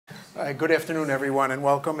Hi, good afternoon, everyone, and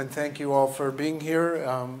welcome, and thank you all for being here.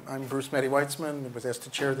 I'm Bruce Maddy-Weitzman. I was asked to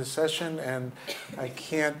chair this session, and I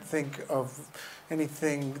can't think of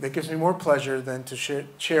anything that gives me more pleasure than to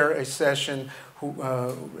chair a session in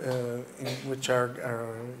which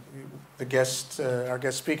our guest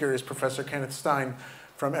speaker is Professor Kenneth Stein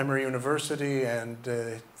from Emory University and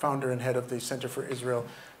founder and head of the Center for Israel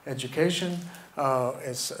Education.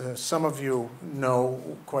 As some of you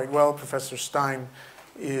know quite well, Professor Stein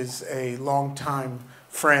is a longtime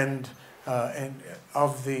friend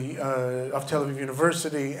of Tel Aviv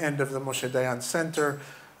University and of the Moshe Dayan Center.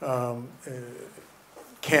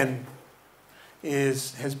 Ken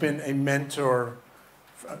has been a mentor,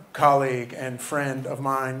 colleague, and friend of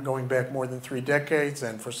mine going back more than 3 decades,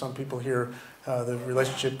 and for some people here, the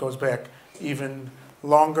relationship goes back even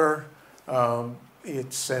longer.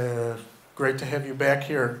 It's great to have you back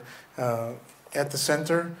here at the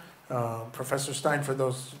center. Professor Stein, for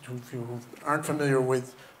those of you who aren't familiar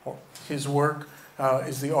with his work,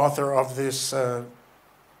 is the author of this, I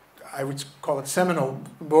would call it seminal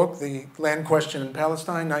book, The Land Question in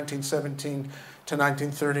Palestine, 1917 to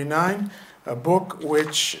 1939, a book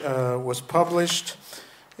which was published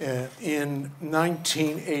in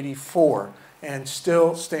 1984 and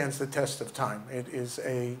still stands the test of time. It is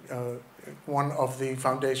one of the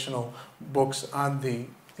foundational books on the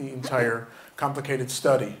entire complicated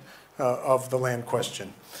study of the land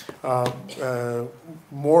question.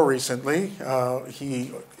 More recently,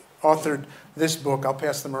 he authored this book. I'll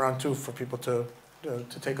pass them around too for people to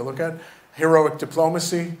take a look at. Heroic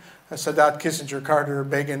Diplomacy, Sadat, Kissinger, Carter,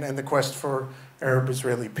 Begin, and the Quest for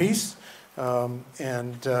Arab-Israeli Peace.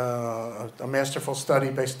 And a masterful study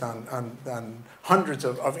based on hundreds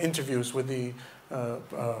of interviews with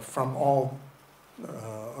from all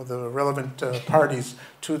the relevant parties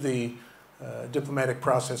to the diplomatic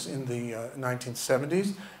process in the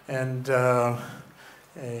 1970s. And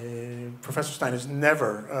Professor Stein has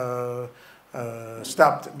never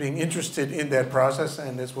stopped being interested in that process,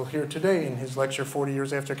 and as we'll hear today in his lecture, 40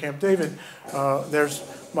 Years After Camp David, there's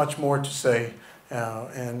much more to say,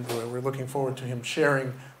 and we're looking forward to him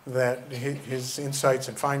sharing his insights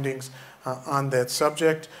and findings on that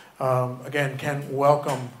subject. Again, Ken,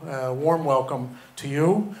 welcome, warm welcome to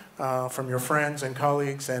you from your friends and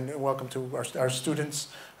colleagues, and welcome to our students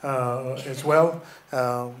as well,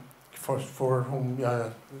 for whom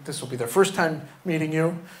this will be their first time meeting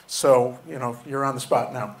you. So, you're on the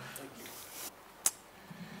spot now.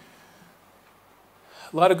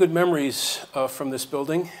 A lot of good memories from this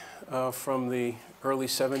building, from the early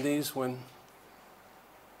 70s when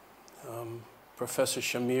Professor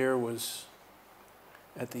Shamir was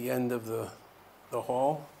at the end of the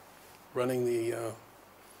hall running the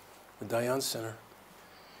Dayan Center.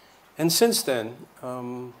 And since then,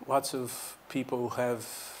 lots of people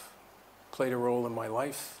have played a role in my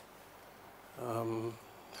life.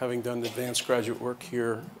 Having done advanced graduate work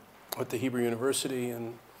here at the Hebrew University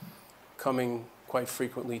and coming quite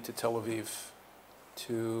frequently to Tel Aviv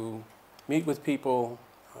to meet with people.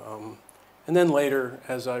 And then later,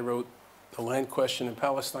 as I wrote the Land Question in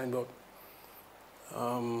Palestine book,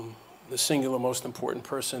 the singular most important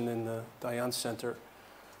person in the Dayan Center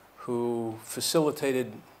who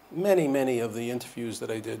facilitated many of the interviews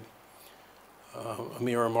that I did,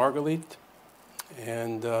 Amira Margalit,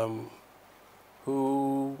 and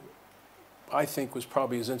who I think was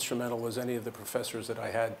probably as instrumental as any of the professors that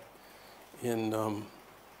I had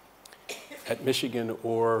at Michigan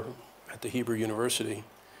or at the Hebrew University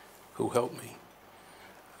who helped me.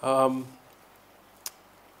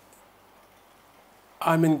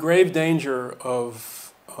 I'm in grave danger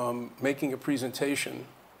of making a presentation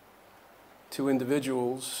to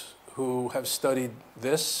individuals who have studied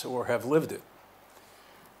this or have lived it.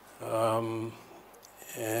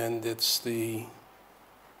 And it's the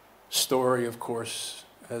story, of course,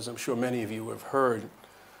 as I'm sure many of you have heard,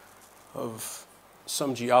 of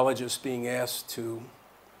some geologist being asked to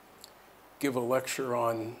give a lecture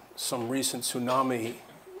on some recent tsunami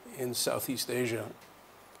in Southeast Asia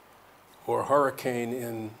or hurricane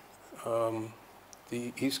in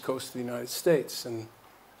the east coast of the United States. And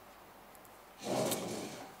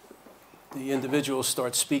the individual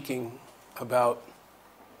starts speaking about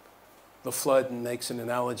the flood and makes an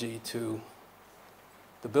analogy to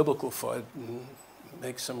the biblical flood and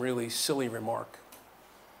makes some really silly remark,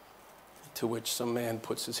 to which some man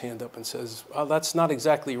puts his hand up and says, "Oh, that's not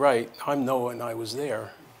exactly right. I'm Noah and I was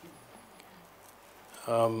there."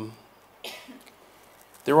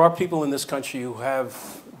 There are people in this country who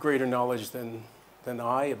have greater knowledge than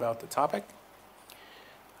I about the topic.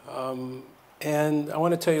 And I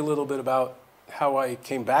want to tell you a little bit about how I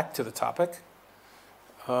came back to the topic.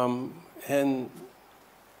 and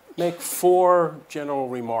make 4 general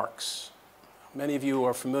remarks. Many of you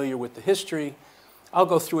are familiar with the history. I'll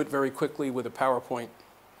go through it very quickly with a PowerPoint.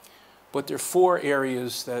 But there are 4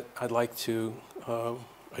 areas that I'd like to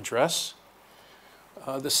address.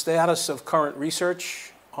 The status of current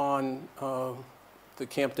research on the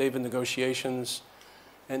Camp David negotiations.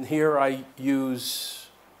 And here I use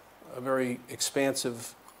a very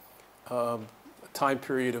expansive time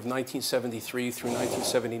period of 1973 through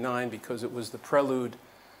 1979 because it was the prelude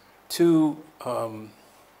to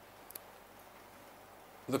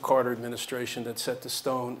the Carter administration that set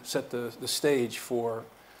the stage for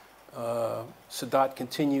Sadat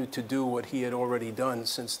continued to do what he had already done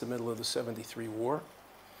since the middle of the 73 war.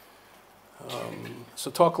 So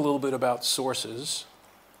talk a little bit about sources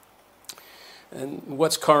and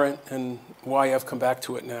what's current and why I've come back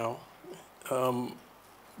to it now.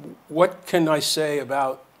 What can I say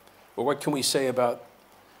about, or what can we say about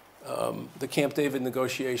the Camp David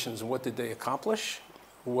negotiations and what did they accomplish?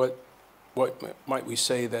 What might we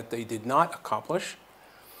say that they did not accomplish?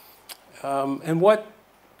 And what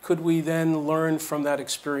could we then learn from that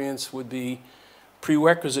experience would be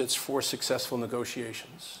prerequisites for successful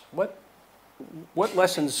negotiations? What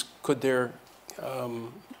lessons could there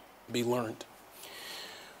be learned?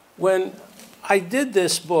 When I did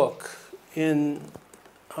this book in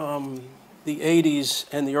the 80s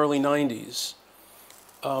and the early 90s,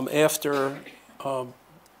 after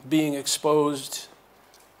being exposed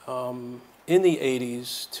in the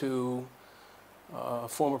 80s to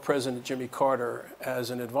former President Jimmy Carter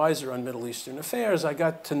as an advisor on Middle Eastern affairs, I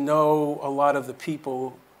got to know a lot of the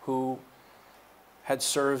people who had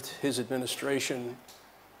served his administration,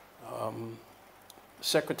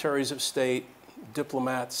 secretaries of state,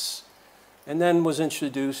 diplomats, and then was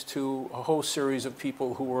introduced to a whole series of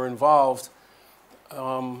people who were involved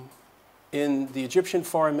in the Egyptian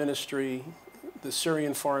Foreign Ministry, the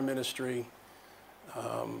Syrian Foreign Ministry,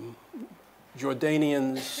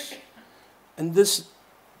 Jordanians. And this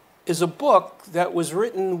is a book that was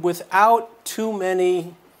written without too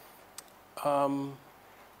many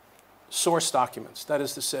source documents. That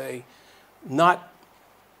is to say, not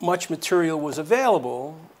much material was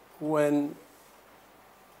available when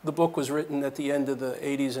the book was written at the end of the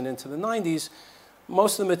 80s and into the 90s.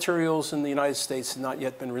 Most of the materials in the United States had not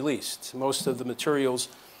yet been released. Most of the materials,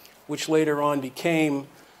 which later on became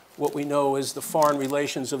what we know as the foreign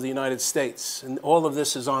relations of the United States. And all of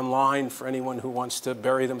this is online for anyone who wants to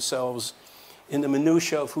bury themselves in the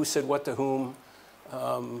minutiae of who said what to whom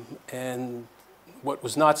and what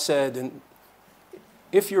was not said. And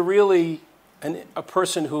if you're really a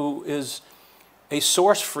person who is a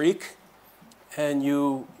source freak and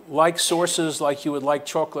you like sources like you would like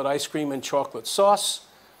chocolate ice cream and chocolate sauce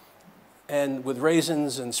and with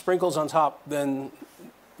raisins and sprinkles on top, then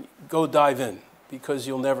go dive in, because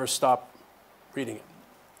you'll never stop reading it.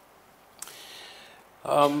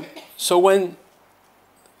 So when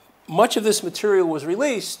much of this material was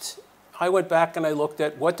released, I went back and I looked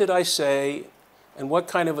at what did I say and what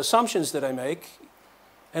kind of assumptions did I make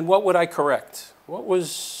and what would I correct? What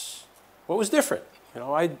was different?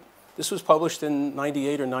 This was published in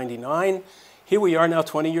 98 or 99. Here we are now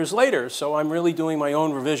 20 years later, so I'm really doing my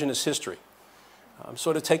own revisionist history. I'm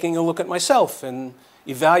sort of taking a look at myself and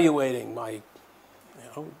evaluating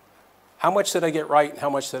how much did I get right and how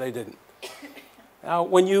much did I didn't. Now,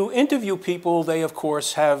 when you interview people, they, of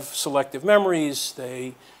course, have selective memories.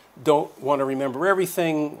 They don't want to remember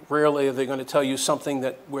everything. Rarely are they going to tell you something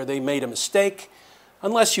where they made a mistake,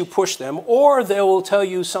 unless you push them. Or they will tell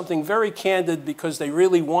you something very candid because they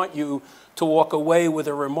really want you to walk away with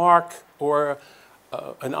a remark or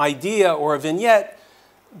an idea or a vignette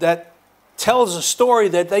that tells a story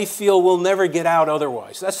that they feel will never get out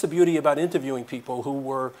otherwise. That's the beauty about interviewing people who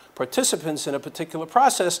were participants in a particular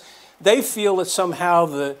process. They feel that somehow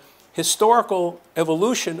the historical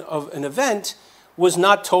evolution of an event was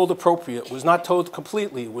not told appropriate, was not told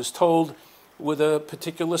completely, was told with a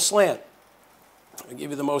particular slant. I'll give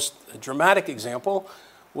you the most dramatic example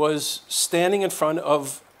was standing in front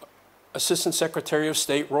of Assistant Secretary of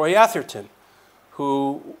State Roy Atherton,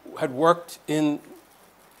 who had worked in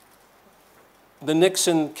the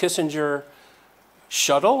Nixon-Kissinger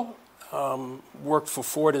shuttle, worked for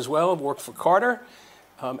Ford as well, worked for Carter.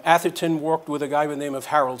 Atherton worked with a guy by the name of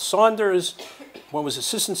Harold Saunders. One was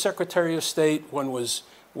Assistant Secretary of State, one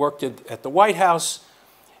worked at the White House.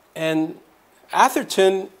 And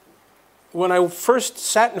Atherton, when I first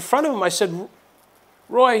sat in front of him, I said,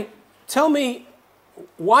 Roy, tell me,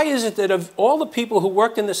 why is it that of all the people who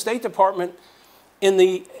worked in the State Department in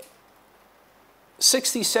the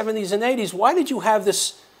 60s, 70s, and 80s, why did you have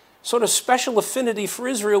this sort of special affinity for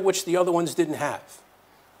Israel, which the other ones didn't have.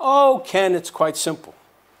 Oh, Ken, it's quite simple.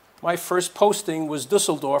 My first posting was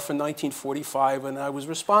Dusseldorf in 1945, and I was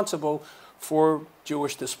responsible for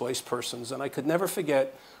Jewish displaced persons, and I could never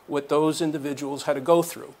forget what those individuals had to go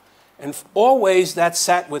through. And always that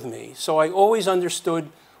sat with me, so I always understood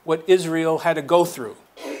what Israel had to go through.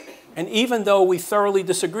 And even though we thoroughly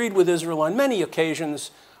disagreed with Israel on many occasions,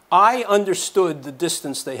 I understood the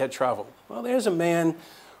distance they had traveled. Well, there's a man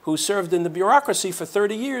who served in the bureaucracy for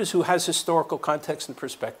 30 years who has historical context and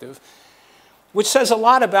perspective, which says a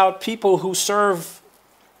lot about people who serve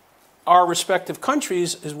our respective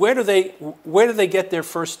countries. Is where do they get their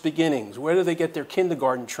first beginnings? Where do they get their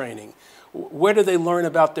kindergarten training? Where do they learn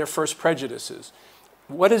about their first prejudices?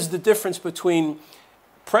 What is the difference between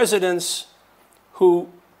presidents who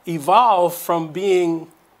evolve from being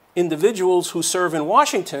individuals who serve in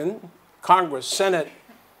Washington, Congress, Senate,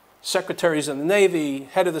 secretaries of the Navy,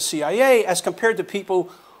 head of the CIA, as compared to people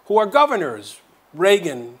who are governors,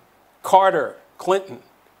 Reagan, Carter, Clinton,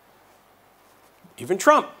 even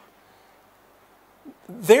Trump?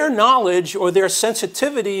 Their knowledge or their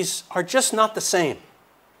sensitivities are just not the same.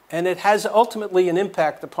 And it has ultimately an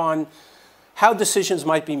impact upon how decisions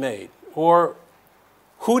might be made, or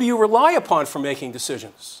who do you rely upon for making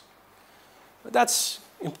decisions? But that's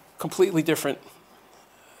a completely different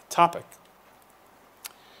topic.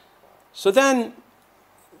 So then,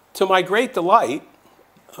 to my great delight,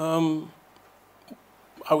 I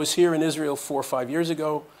was here in Israel 4 or 5 years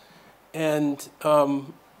ago, and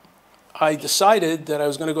I decided that I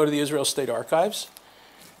was going to go to the Israel State Archives,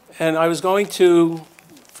 and I was going to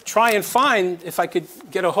try and find if I could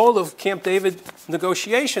get a hold of Camp David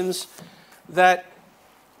negotiations that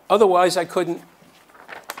otherwise I couldn't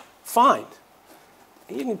find.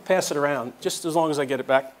 You can pass it around, just as long as I get it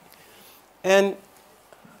back. And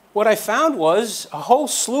what I found was a whole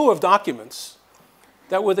slew of documents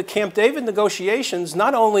that were the Camp David negotiations,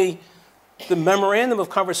 not only the memorandum of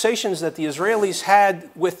conversations that the Israelis had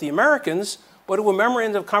with the Americans, but it were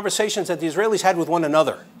memorandum of conversations that the Israelis had with one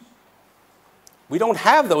another. We don't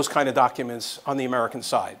have those kind of documents on the American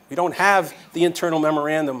side. We don't have the internal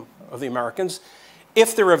memorandum of the Americans.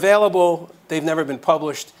 If they're available, they've never been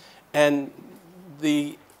published, and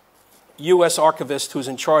the US archivist who's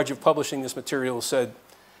in charge of publishing this material said,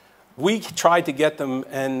 we tried to get them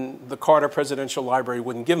and the Carter Presidential Library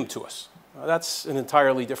wouldn't give them to us. Now, that's an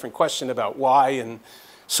entirely different question about why and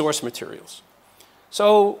source materials.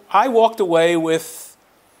 So I walked away with,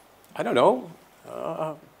 I don't know,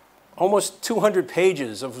 almost 200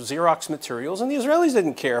 pages of Xerox materials, and the Israelis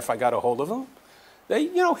didn't care if I got a hold of them. They,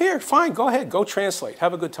 here, fine, go ahead, go translate,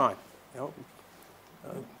 have a good time.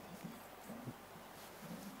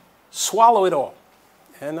 Swallow it all.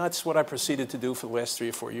 And that's what I proceeded to do for the last 3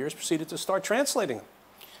 or 4 years, proceeded to start translating them.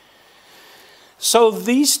 So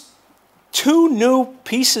these 2 new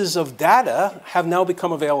pieces of data have now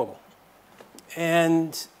become available.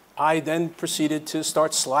 And I then proceeded to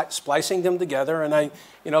start splicing them together, and I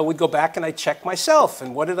would go back and I'd check myself,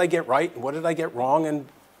 and what did I get right, and what did I get wrong, and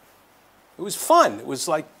it was fun. It was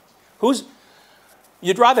like,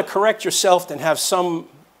 you'd rather correct yourself than have some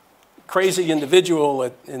crazy individual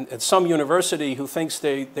at some university who thinks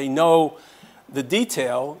they know the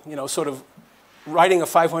detail, sort of writing a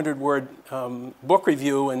 500-word book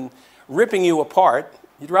review and ripping you apart.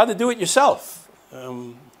 You'd rather do it yourself.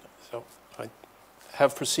 So I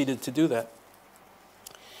have proceeded to do that.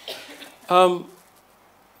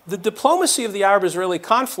 The diplomacy of the Arab-Israeli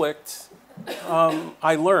conflict,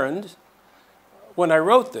 I learned when I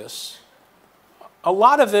wrote this, a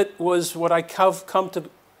lot of it was what I have come to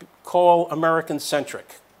call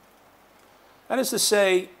American-centric. That is to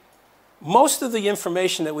say, most of the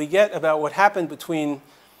information that we get about what happened between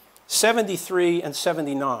 73 and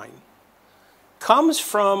 79 comes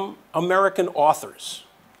from American authors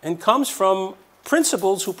and comes from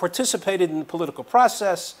principals who participated in the political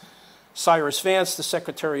process: Cyrus Vance, the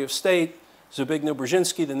Secretary of State; Zbigniew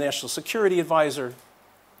Brzezinski, the National Security Advisor;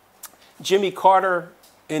 Jimmy Carter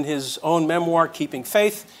in his own memoir, Keeping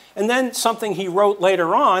Faith, and then something he wrote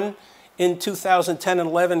later on in 2010 and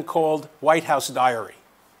 11 called White House Diary.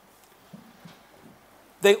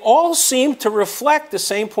 They all seem to reflect the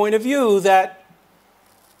same point of view, that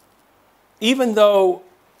even though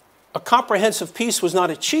a comprehensive peace was not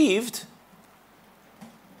achieved,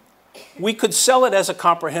 we could sell it as a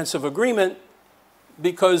comprehensive agreement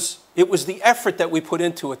because it was the effort that we put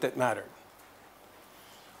into it that mattered.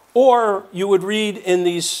 Or you would read in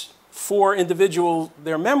these 4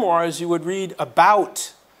 their memoirs, you would read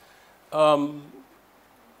about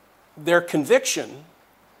their conviction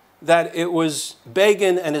that it was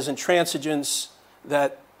Begin and his intransigence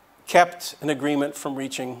that kept an agreement from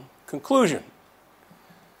reaching conclusion.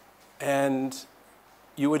 And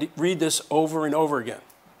you would read this over and over again.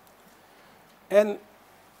 And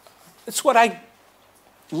it's what I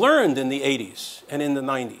learned in the 80s and in the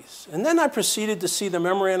 90s. And then I proceeded to see the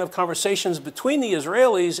memorandum of conversations between the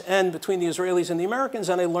Israelis and the Americans,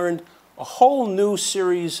 and I learned a whole new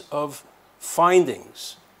series of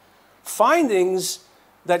findings. Findings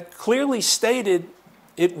that clearly stated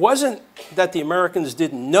it wasn't that the Americans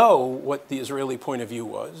didn't know what the Israeli point of view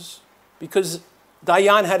was, because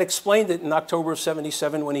Dayan had explained it in October of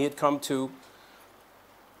 '77 when he had come to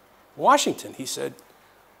Washington. He said,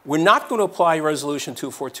 we're not going to apply Resolution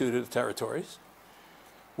 242 to the territories.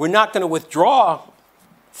 We're not going to withdraw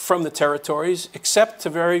from the territories except to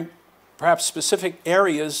very perhaps specific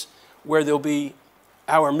areas where there'll be,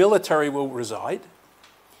 our military will reside.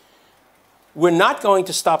 We're not going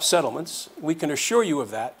to stop settlements. We can assure you of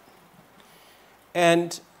that.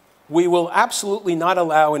 And we will absolutely not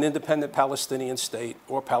allow an independent Palestinian state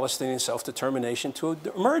or Palestinian self-determination to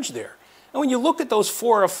emerge there. And when you look at those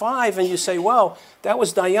 4 or 5 and you say, well, that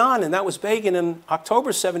was Dayan and that was Begin in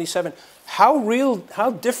October '77,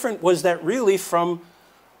 how different was that really from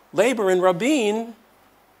Labor and Rabin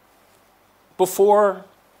before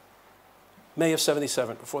May of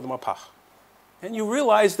 '77, before the Mapach? And you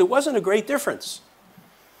realize there wasn't a great difference.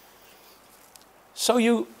 So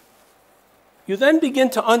you then begin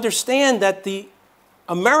to understand that the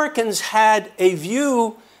Americans had a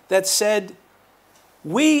view that said,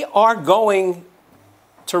 we are going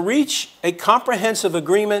to reach a comprehensive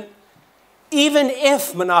agreement even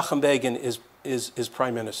if Menachem Begin is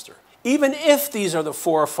prime minister, even if these are the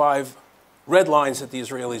 4 or 5 red lines that the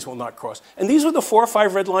Israelis will not cross. And these were the 4 or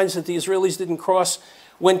 5 red lines that the Israelis didn't cross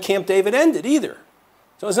when Camp David ended either.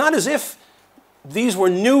 So it's not as if these were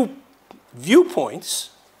new viewpoints.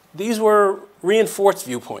 These were reinforced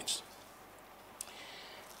viewpoints.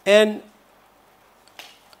 And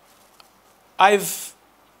I've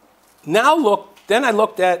now then I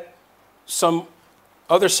looked at some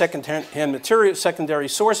other secondhand material, secondary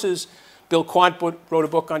sources. Bill Quant wrote a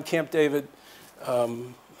book on Camp David. A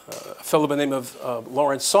fellow by the name of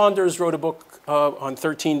Lawrence Saunders wrote a book on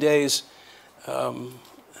 13 Days.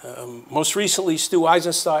 Most recently, Stu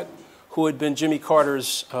Eisenstadt, who had been Jimmy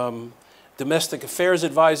Carter's domestic affairs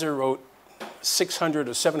advisor, wrote 600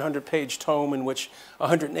 or 700-page tome in which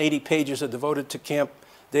 180 pages are devoted to Camp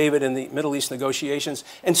David and the Middle East negotiations.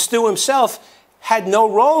 And Stu himself had no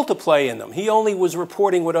role to play in them. He only was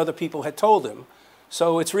reporting what other people had told him.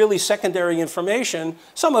 So it's really secondary information.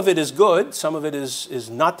 Some of it is good, some of it is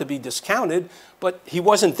not to be discounted, but he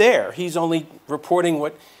wasn't there. He's only reporting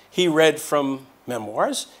what he read from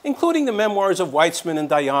memoirs, including the memoirs of Weitzman and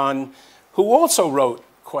Dayan, who also wrote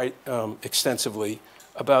quite extensively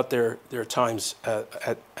about their times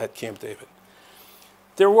at Camp David.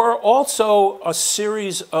 There were also a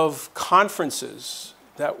series of conferences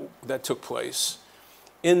that took place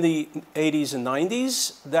in the 80s and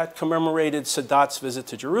 90s that commemorated Sadat's visit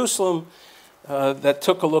to Jerusalem, that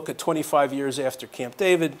took a look at 25 years after Camp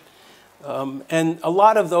David. And a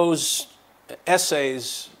lot of those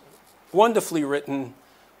essays, wonderfully written,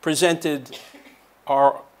 presented,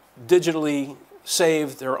 are digitally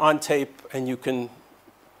saved, they're on tape, and you can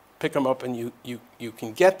pick them up and you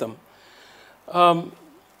can get them.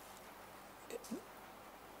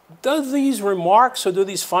 Do these remarks or do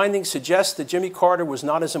these findings suggest that Jimmy Carter was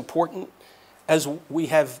not as important as we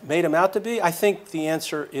have made him out to be? I think the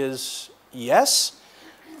answer is yes,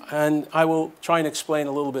 and I will try and explain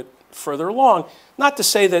a little bit further along. Not to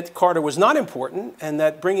say that Carter was not important and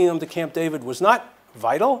that bringing him to Camp David was not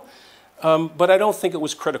vital, but I don't think it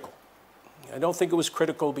was critical. I don't think it was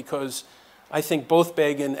critical because I think both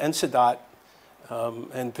Begin and Sadat,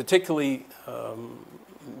 and particularly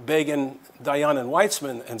Begin, Dayan, and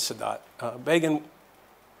Weitzman and Sadat. Begin,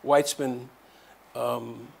 Weitzman,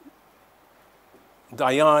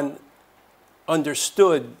 Dayan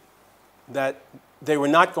understood that they were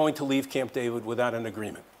not going to leave Camp David without an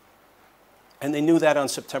agreement. And they knew that on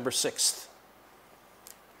September 6th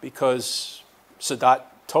because Sadat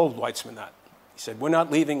told Weitzman that. He said, we're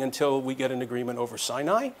not leaving until we get an agreement over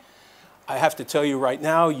Sinai. I have to tell you right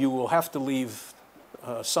now, you will have to leave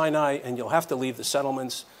Sinai and you'll have to leave the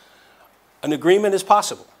settlements. An agreement is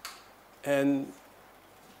possible. And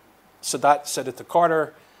Sadat said it to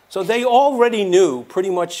Carter. So they already knew pretty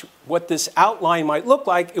much what this outline might look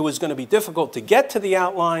like. It was going to be difficult to get to the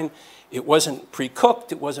outline. It wasn't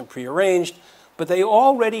pre-cooked. It wasn't pre-arranged. But they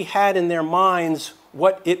already had in their minds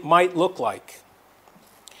what it might look like.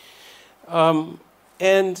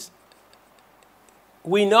 And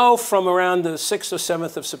we know from around the 6th or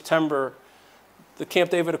 7th of September the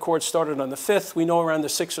Camp David Accord started on the 5th. We know around the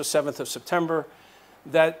 6th or 7th of September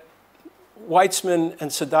that Weitzman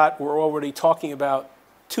and Sadat were already talking about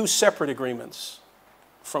two separate agreements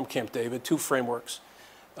from Camp David, two frameworks.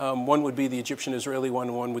 One would be the Egyptian-Israeli one,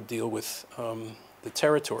 and one would deal with the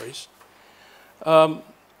territories.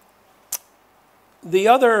 The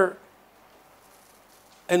other,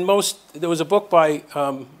 and there was a book by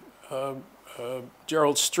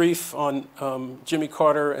Gerald Streif on Jimmy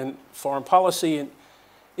Carter and foreign policy, and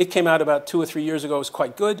it came out about 2 or 3 years ago. It was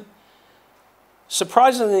quite good.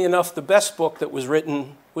 Surprisingly enough, the best book that was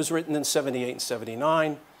written in 78 and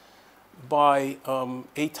 79 by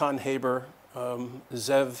Eitan Haber,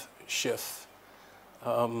 Zev Schiff,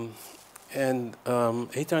 and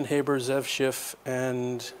Eitan Haber, Zev Schiff,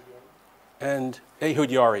 and Ehud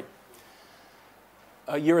Yari,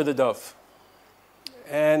 A Year of the Dove.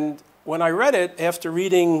 And when I read it, after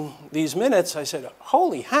reading these minutes, I said,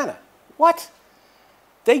 holy Hannah, what?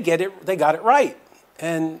 They got it right.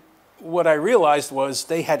 And what I realized was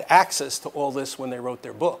they had access to all this when they wrote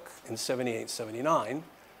their book in 78, 79,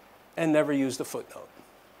 and never used a footnote.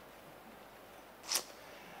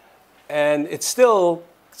 And it still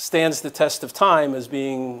stands the test of time as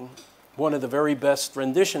being one of the very best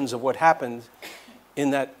renditions of what happened in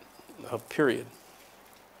that period.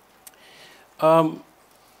 And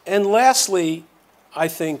lastly, I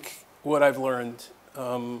think what I've learned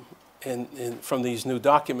from these new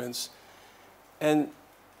documents and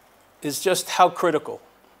is just how critical,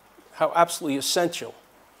 how absolutely essential,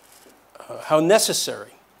 how necessary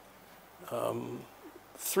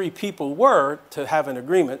three people were to have an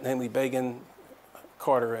agreement, namely Begin,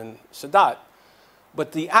 Carter, and Sadat.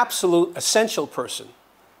 But the absolute essential person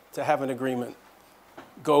to have an agreement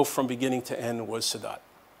go from beginning to end was Sadat.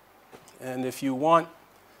 And if you want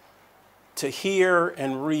to hear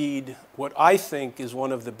and read what I think is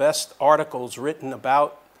one of the best articles written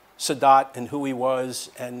about Sadat and who he was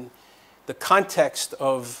and the context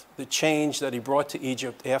of the change that he brought to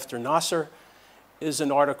Egypt after Nasser, is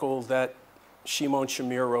an article that Shimon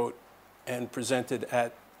Shamir wrote and presented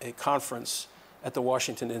at a conference at the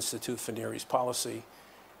Washington Institute for Near East Policy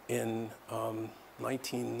in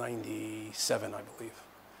 1997, I believe.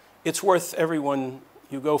 It's worth everyone,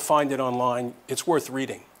 you go find it online, it's worth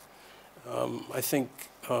reading. I think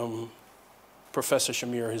Professor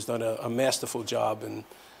Shamir has done a masterful job in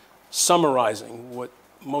summarizing what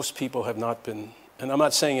most people have not been, and I'm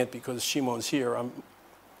not saying it because Shimon's here.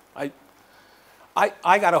 I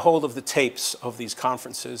got a hold of the tapes of these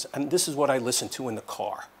conferences, and this is what I listen to in the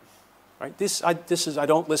car. Right? I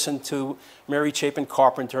don't listen to Mary Chapin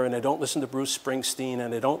Carpenter, and I don't listen to Bruce Springsteen,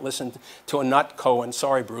 and I don't listen to Anat Cohen.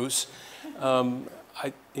 Sorry, Bruce.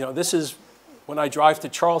 This is when I drive to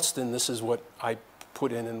Charleston. This is what I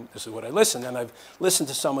put in, and this is what I listen. And I've listened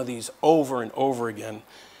to some of these over and over again,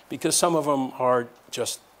 because some of them are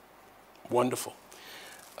just wonderful.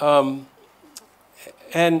 And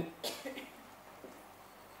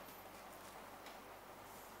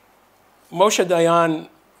Moshe Dayan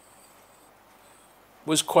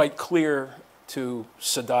was quite clear to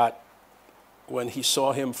Sadat when he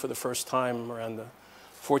saw him for the first time around the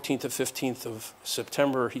 14th or 15th of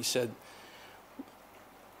September. He said,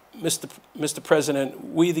 Mr.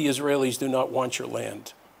 President, we the Israelis do not want your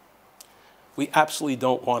land. We absolutely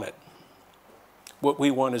don't want it. What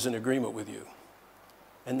we want is an agreement with you.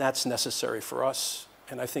 And that's necessary for us,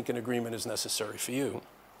 and I think an agreement is necessary for you.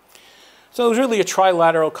 So it was really a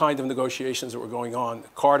trilateral kind of negotiations that were going on.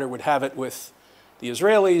 Carter would have it with the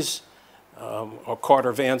Israelis, or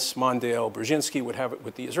Carter, Vance, Mondale, Brzezinski would have it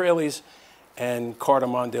with the Israelis, and Carter,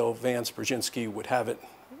 Mondale, Vance, Brzezinski would have it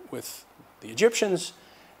with the Egyptians,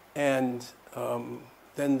 and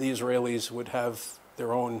then the Israelis would have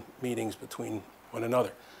their own meetings between one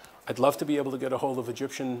another. I'd love to be able to get a hold of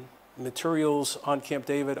Egyptian materials on Camp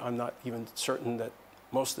David. I'm not even certain that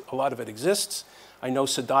a lot of it exists. I know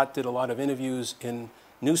Sadat did a lot of interviews in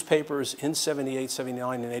newspapers in 78,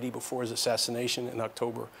 79, and 80 before his assassination in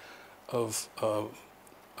October of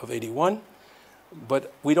 81.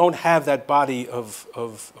 But we don't have that body of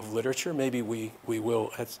literature. Maybe we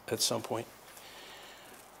will at some point.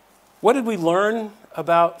 What did we learn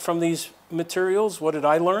from these materials? What did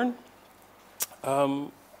I learn?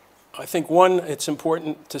 I think, one, it's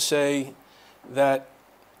important to say that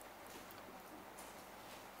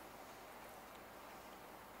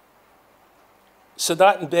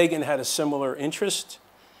Sadat and Begin had a similar interest.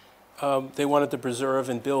 They wanted to preserve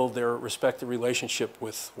and build their respective relationship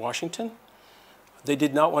with Washington. They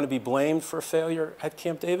did not want to be blamed for failure at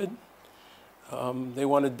Camp David. They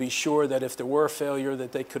wanted to be sure that if there were a failure,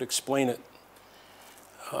 that they could explain it.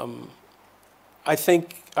 I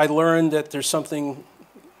think I learned that there's something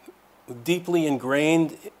deeply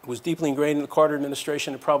ingrained, was deeply ingrained in the Carter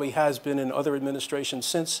administration. It probably has been in other administrations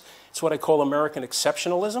since. It's what I call American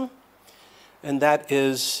exceptionalism, and that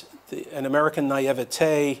is an American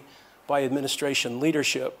naivete by administration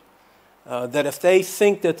leadership, that if they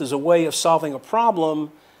think that there's a way of solving a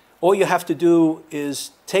problem, all you have to do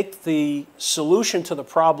is take the solution to the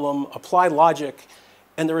problem, apply logic,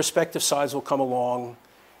 and the respective sides will come along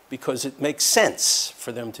because it makes sense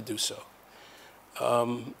for them to do so.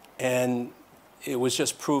 And it was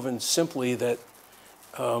just proven simply that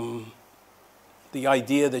the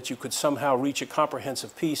idea that you could somehow reach a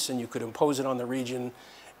comprehensive peace and you could impose it on the region,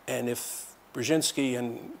 and if Brzezinski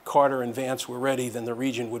and Carter and Vance were ready, then the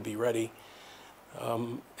region would be ready.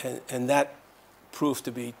 And that proved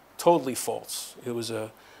to be totally false. It was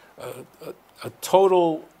it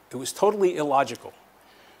was totally illogical.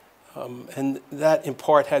 And that in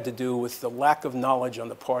part had to do with the lack of knowledge on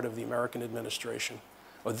the part of the American administration,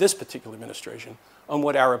 or this particular administration, on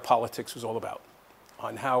what Arab politics was all about,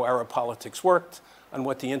 on how Arab politics worked, on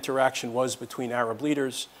what the interaction was between Arab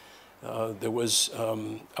leaders. There was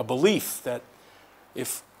a belief that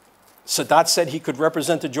if Sadat said he could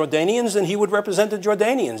represent the Jordanians, then he would represent the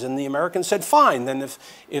Jordanians. And the Americans said, fine. Then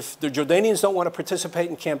if the Jordanians don't want to participate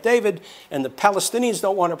in Camp David and the Palestinians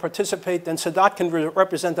don't want to participate, then Sadat can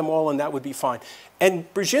represent them all and that would be fine.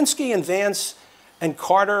 And Brzezinski and Vance and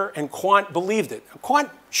Carter and Quandt believed it. Quandt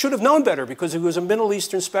should have known better because he was a Middle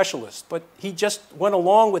Eastern specialist. But he just went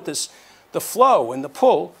along with the flow and the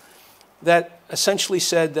pull that essentially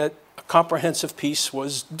said that a comprehensive peace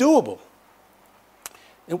was doable.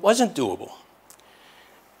 It wasn't doable.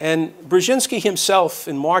 And Brzezinski himself,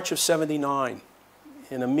 in March of '79,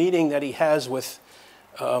 in a meeting that he has with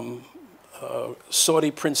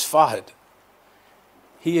Saudi Prince Fahd,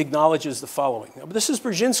 he acknowledges the following. Now, this is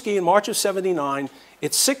Brzezinski in March of '79.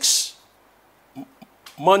 It's 6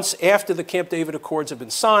 months after the Camp David Accords have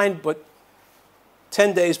been signed, but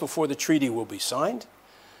 10 days before the treaty will be signed.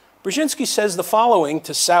 Brzezinski says the following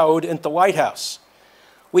to Saud and the White House.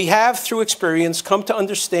 We have, through experience, come to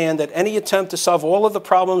understand that any attempt to solve all of the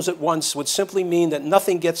problems at once would simply mean that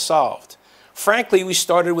nothing gets solved. Frankly, we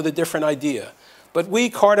started with a different idea. But we,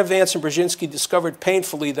 Carter, Vance, and Brzezinski, discovered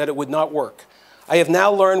painfully that it would not work. I have now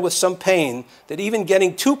learned with some pain that even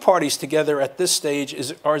getting two parties together at this stage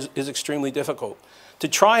is extremely difficult. To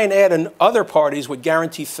try and add other parties would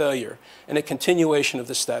guarantee failure and a continuation of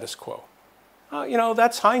the status quo. You know,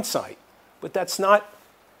 that's hindsight, but that's not.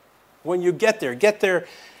 When you get there,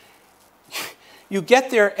 you get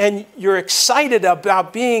there and you're excited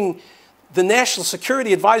about being the national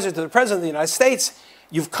security advisor to the President of the United States.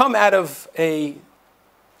 You've come out of a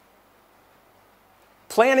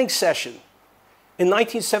planning session in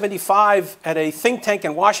 1975 at a think tank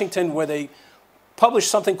in Washington where they published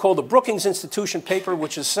something called the Brookings Institution paper,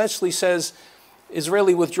 which essentially says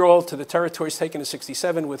Israeli withdrawal to the territories taken in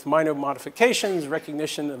 '67 with minor modifications,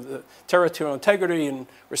 recognition of the territorial integrity and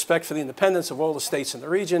respect for the independence of all the states in the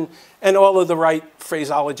region, and all of the right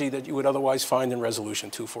phraseology that you would otherwise find in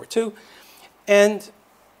Resolution 242. And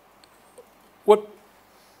what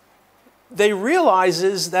they realize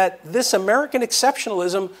is that this American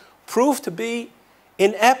exceptionalism proved to be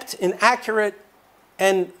inept, inaccurate,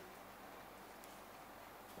 and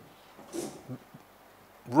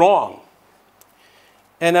wrong.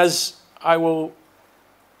 And as I will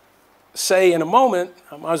say in a moment,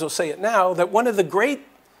 I might as well say it now, that one of the great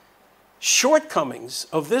shortcomings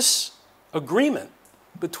of this agreement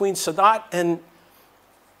between Sadat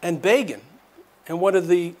and Begin, and one of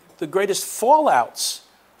the greatest fallouts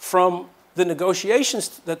from the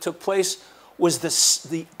negotiations that took place was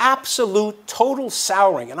the absolute total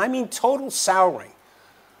souring, and I mean total souring,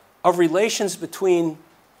 of relations between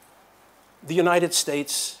the United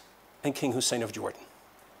States and King Hussein of Jordan.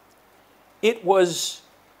 It was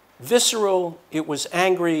visceral, it was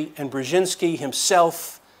angry, and Brzezinski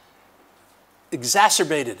himself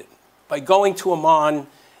exacerbated it by going to Amman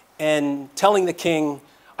and telling the king,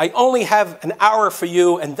 I only have an hour for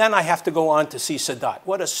you, and then I have to go on to see Sadat.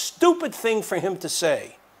 What a stupid thing for him to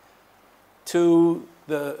say to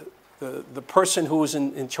the person who was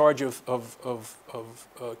in charge of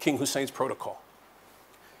King Hussein's protocol.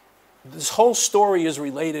 This whole story is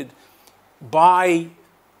related by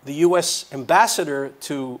the U.S. ambassador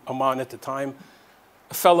to Amman at the time,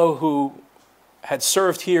 a fellow who had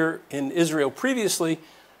served here in Israel previously,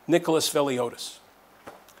 Nicholas Veliotis.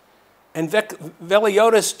 And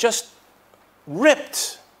Veliotis just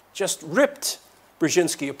ripped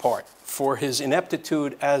Brzezinski apart for his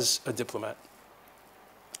ineptitude as a diplomat.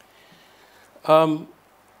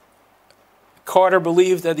 Carter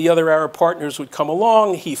believed that the other Arab partners would come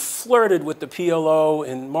along. He flirted with the PLO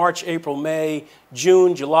in March, April, May,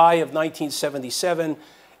 June, July of 1977,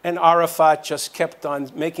 and Arafat just kept on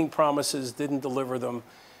making promises, didn't deliver them.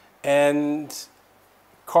 And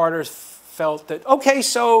Carter felt that, okay,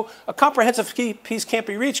 so a comprehensive peace can't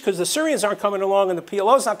be reached because the Syrians aren't coming along and the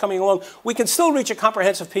PLO's not coming along. We can still reach a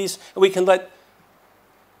comprehensive peace, and we can let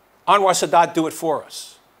Anwar Sadat do it for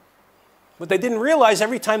us. But they didn't realize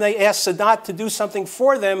every time they asked Sadat to do something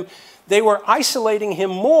for them, they were isolating him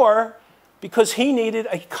more because he needed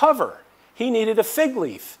a cover. He needed a fig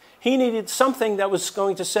leaf. He needed something that was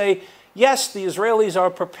going to say, yes, the Israelis are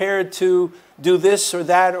prepared to do this or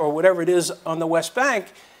that or whatever it is on the West Bank.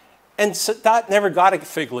 And Sadat never got a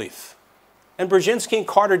fig leaf. And Brzezinski and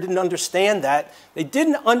Carter didn't understand that. They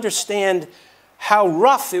didn't understand how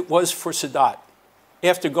rough it was for Sadat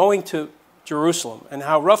after going to Jerusalem and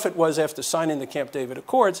how rough it was after signing the Camp David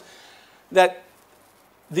Accords, that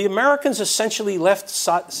the Americans essentially left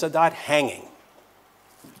Sadat hanging.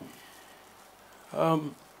 I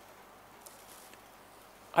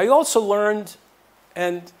also learned,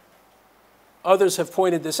 and others have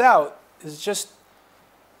pointed this out, is just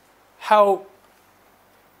how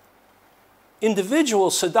individual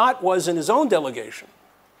Sadat was in his own delegation.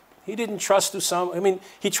 He didn't trust Osama. I mean,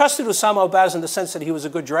 he trusted Osama al-Baz in the sense that he was a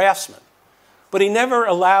good draftsman, but he never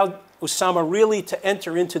allowed Osama really to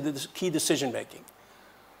enter into the key decision-making.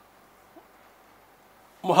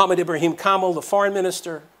 Mohammed Ibrahim Kamal, the foreign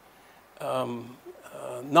minister,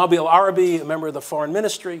 Nabil Arabi, a member of the foreign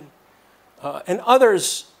ministry, and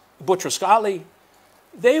others, Boutros Ghali,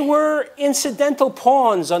 they were incidental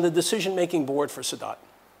pawns on the decision-making board for Sadat.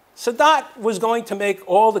 Sadat was going to make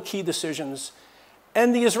all the key decisions,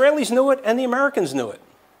 and the Israelis knew it, and the Americans knew it.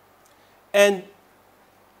 And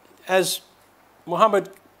as Mohammed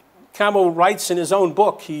Kamal writes in his own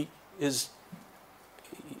book, he's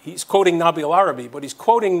quoting Nabil Arabi, but he's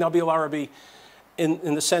quoting Nabil Arabi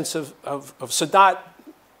in the sense of Sadat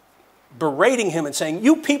berating him and saying,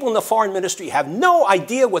 you people in the foreign ministry have no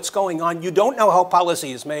idea what's going on. You don't know how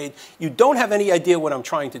policy is made. You don't have any idea what I'm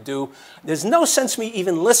trying to do. There's no sense me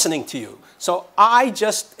even listening to you. So I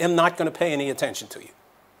just am not going to pay any attention to you.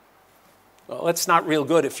 Well, that's not real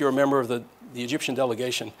good if you're a member of the Egyptian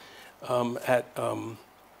delegation at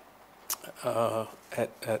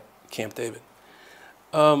Camp David.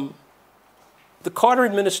 The Carter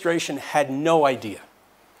administration had no idea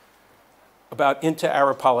about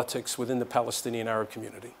inter-Arab politics within the Palestinian Arab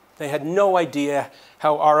community. They had no idea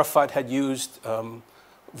how Arafat had used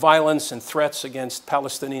violence and threats against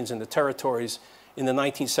Palestinians in the territories in the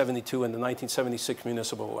 1972 and the 1976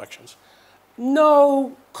 municipal elections.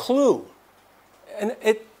 No clue. And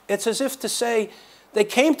it's as if to say they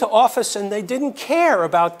came to office and they didn't care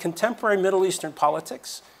about contemporary Middle Eastern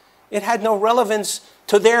politics. It had no relevance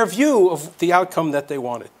to their view of the outcome that they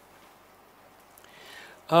wanted.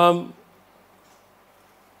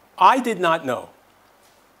 I did not know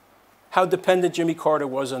how dependent Jimmy Carter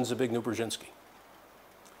was on Zbigniew Brzezinski.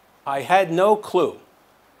 I had no clue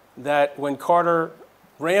that when Carter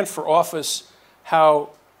ran for office,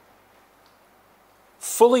 how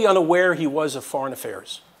fully unaware he was of foreign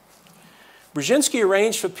affairs. Brzezinski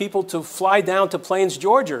arranged for people to fly down to Plains,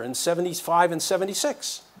 Georgia in 75 and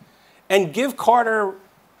 76 and give Carter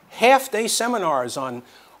half-day seminars on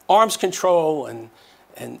arms control and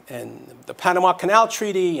the Panama Canal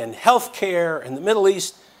Treaty and health care and the Middle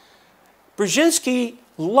East. Brzezinski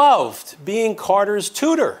loved being Carter's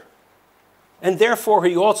tutor, and therefore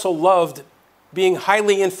he also loved being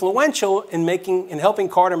highly influential in helping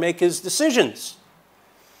Carter make his decisions.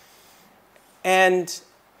 And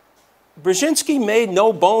Brzezinski made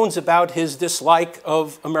no bones about his dislike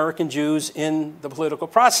of American Jews in the political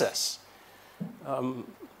process.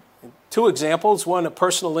 Two examples. One, a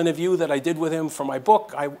personal interview that I did with him for my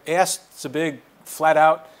book. I asked Zbig flat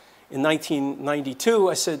out in 1992,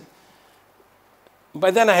 I said,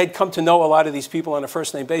 by then I had come to know a lot of these people on a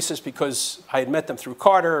first-name basis because I had met them through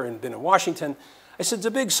Carter and been in Washington. I said,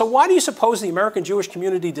 Zbig, so why do you suppose the American Jewish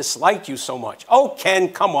community disliked you so much? Oh, Ken,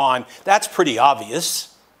 come on. That's pretty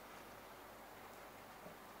obvious.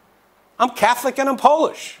 I'm Catholic and I'm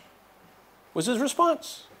Polish, was his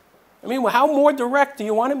response. I mean, how more direct do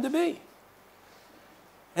you want him to be?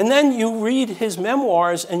 And then you read his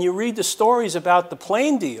memoirs and you read the stories about the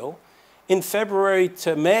plane deal in February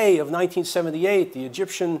to May of 1978, the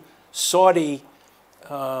Egyptian-Saudi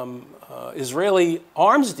Israeli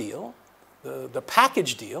arms deal, the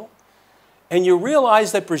package deal. And you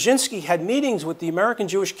realize that Brzezinski had meetings with the American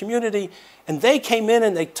Jewish community, and they came in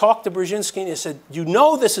and they talked to Brzezinski and they said, you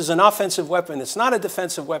know this is an offensive weapon, it's not a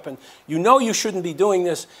defensive weapon, you know you shouldn't be doing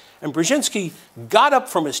this. And Brzezinski got up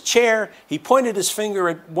from his chair, he pointed his finger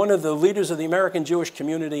at one of the leaders of the American Jewish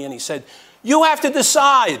community and he said, you have to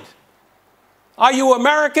decide, are you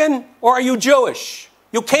American or are you Jewish?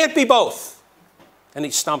 You can't be both. And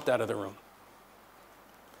he stomped out of the room.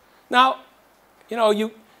 Now, you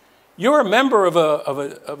know, you're a member of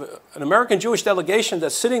an American Jewish delegation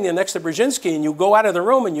that's sitting there next to Brzezinski, and you go out of the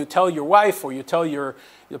room and you tell your wife or you tell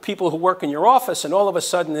the people who work in your office, and all of a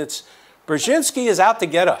sudden it's, Brzezinski is out to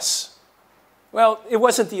get us. Well, it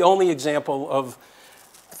wasn't the only example of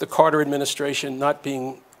the Carter administration not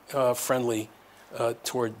being friendly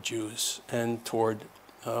toward Jews and toward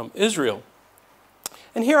Israel.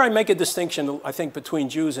 And here I make a distinction, I think, between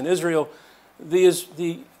Jews and Israel.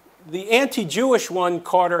 The anti-Jewish one,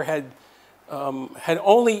 Carter had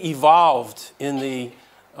only evolved in the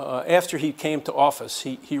after he came to office.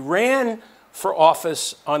 He ran for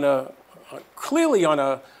office clearly on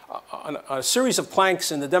a series of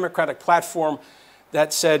planks in the Democratic platform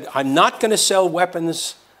that said, I'm not going to sell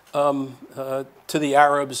weapons to the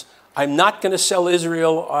Arabs. I'm not going to sell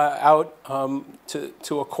Israel out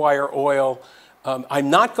to acquire oil. I'm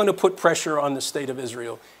not going to put pressure on the state of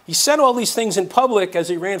Israel. He said all these things in public as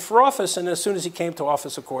he ran for office, and as soon as he came to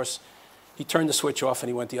office, of course, he turned the switch off and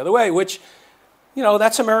he went the other way, which, you know,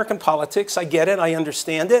 that's American politics. I get it. I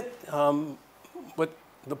understand it. But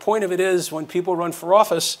the point of it is, when people run for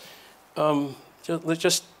office,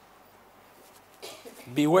 just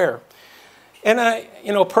beware. And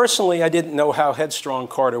you know, personally, I didn't know how headstrong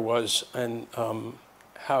Carter was and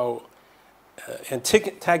how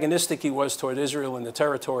antagonistic he was toward Israel and the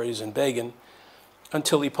territories and Begin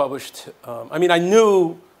until he published. I mean, I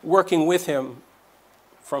knew working with him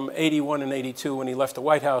from 81 and 82 when he left the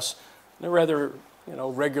White House in a rather, you know,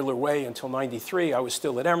 regular way until 93. I was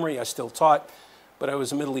still at Emory. I still taught, but I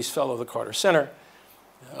was a Middle East Fellow of the Carter Center.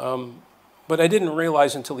 But I didn't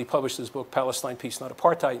realize until he published his book, Palestine, Peace, Not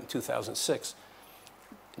Apartheid, in 2006,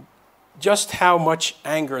 just how much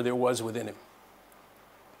anger there was within him.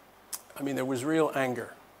 I mean, there was real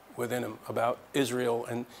anger within him about Israel,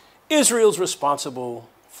 and Israel's responsible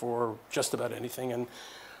for just about anything. And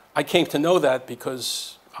I came to know that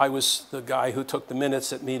because I was the guy who took the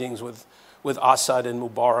minutes at meetings with Assad and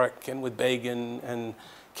Mubarak and with Begin and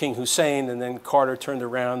King Hussein, and then Carter turned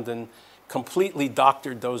around and completely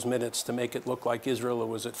doctored those minutes to make it look like Israel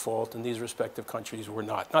was at fault and these respective countries were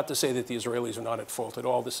not. Not to say that the Israelis are not at fault at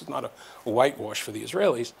all. This is not a whitewash for the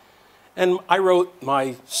Israelis. And I wrote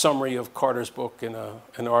my summary of Carter's book in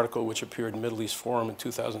an article which appeared in Middle East Forum in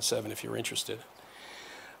 2007, if you're interested.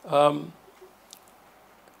 I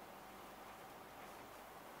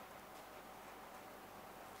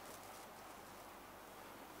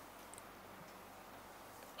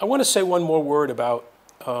want to say one more word about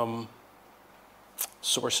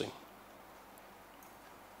sourcing.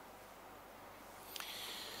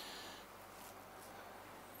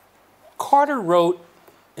 Carter wrote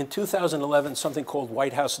in 2011 something called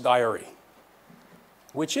White House Diary,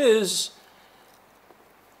 which is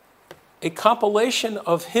a compilation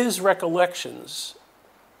of his recollections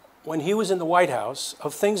when he was in the White House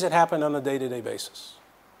of things that happened on a day-to-day basis.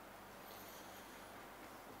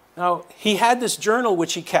 Now, he had this journal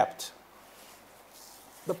which he kept.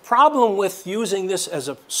 The problem with using this as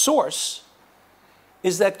a source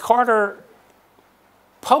is that Carter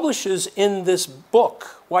publishes in this book,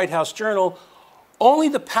 White House Journal, only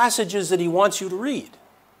the passages that he wants you to read.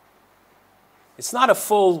 It's not a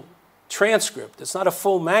full transcript. It's not a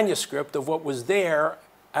full manuscript of what was there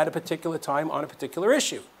at a particular time on a particular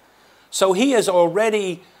issue. So he has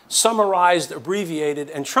already summarized,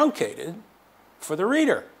 abbreviated, and truncated for the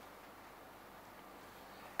reader.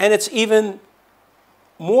 And it's even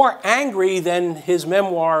more angry than his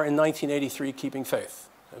memoir in 1983, Keeping Faith.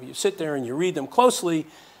 So you sit there and you read them closely.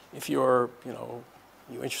 If you're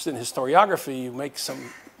interested in historiography, you make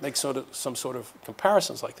some sort of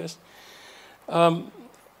comparisons like this.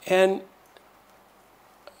 And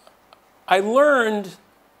I learned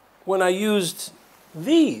when I used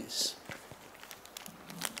these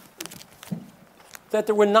that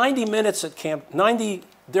there were 90 minutes at Camp, 90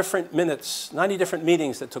 different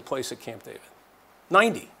meetings that took place at Camp David.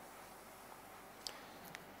 90.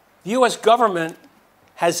 The US government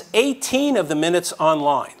has 18 of the minutes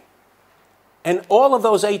online. And all of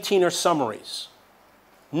those 18 are summaries.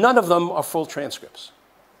 None of them are full transcripts.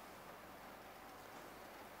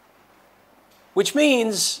 Which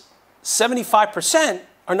means 75%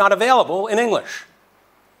 are not available in English.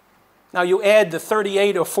 Now you add the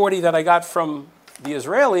 38 or 40 that I got from the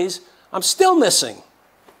Israelis, I'm still missing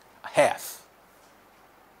half.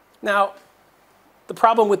 Now, the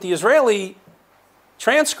problem with the Israeli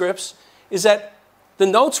transcripts is that the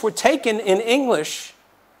notes were taken in English.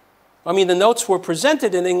 I mean, the notes were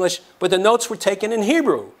presented in English, but the notes were taken in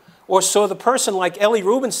Hebrew. Or so the person like Eli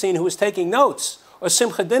Rubinstein, who was taking notes, or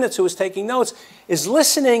Simcha Dinitz, who was taking notes, is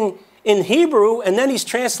listening in Hebrew, and then he's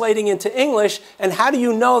translating into English. And how do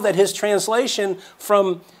you know that his translation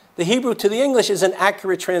from the Hebrew to the English is an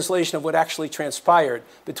accurate translation of what actually transpired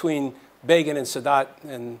between Begin and Sadat,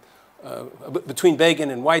 and between Begin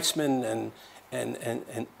and Weitzman,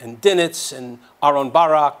 and Dinitz, and Aaron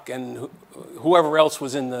Barak, and whoever else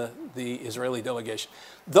was in the Israeli delegation?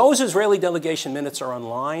 Those Israeli delegation minutes are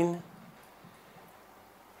online.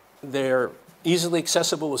 They're easily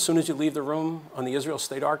accessible as soon as you leave the room on the Israel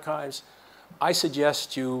State Archives. I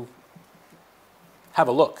suggest you have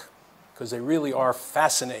a look, because they really are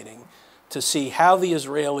fascinating to see how the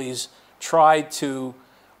Israelis tried to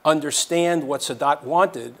understand what Sadat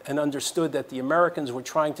wanted, and understood that the Americans were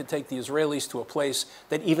trying to take the Israelis to a place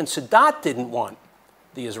that even Sadat didn't want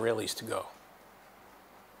the Israelis to go.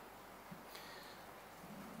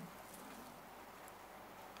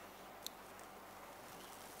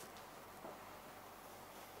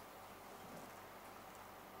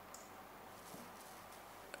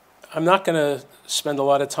 I'm not going to spend a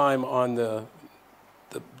lot of time on the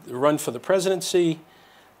run for the presidency.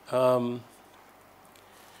 Let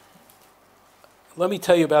me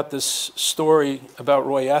tell you about this story about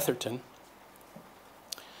Roy Atherton.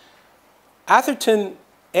 Atherton,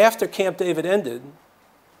 after Camp David ended,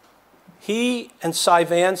 he and Cy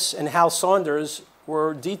Vance and Hal Saunders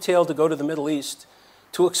were detailed to go to the Middle East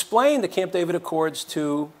to explain the Camp David Accords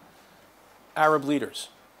to Arab leaders.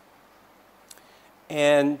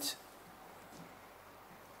 And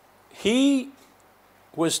he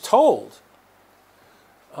was told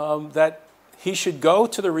that he should go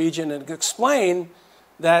to the region and explain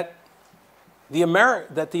that the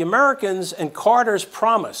Americans and Carter's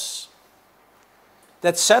promise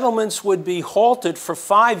that settlements would be halted for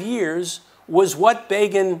 5 years was what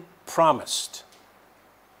Begin promised.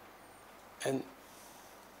 And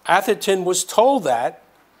Atherton was told that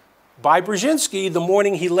by Brzezinski the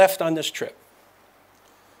morning he left on this trip.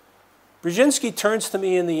 Brzezinski turns to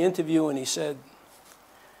me in the interview and he said,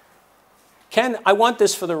 "Ken, I want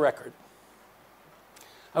this for the record.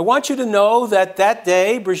 I want you to know that that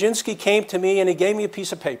day Brzezinski came to me and he gave me a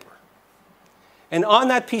piece of paper. And on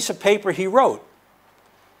that piece of paper he wrote,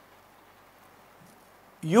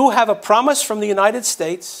 'You have a promise from the United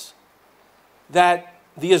States that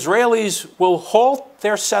the Israelis will halt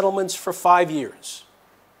their settlements for 5 years.'"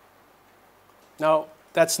 Now,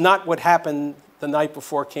 that's not what happened the night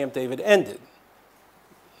before Camp David ended.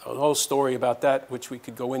 A whole story about that, which we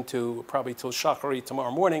could go into probably till Shachari tomorrow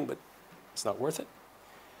morning, but it's not worth it.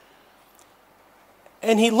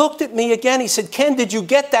 And he looked at me again. He said, "Ken, did you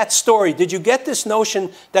get that story? Did you get this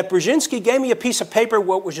notion that Brzezinski gave me a piece of paper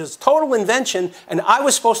which was total invention, and I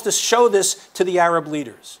was supposed to show this to the Arab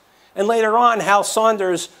leaders?" And later on, Hal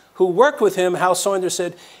Saunders, who worked with him, Hal Saunders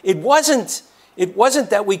said, it wasn't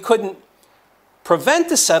that we couldn't prevent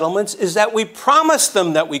the settlements, is that we promised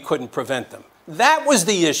them that we couldn't prevent them. That was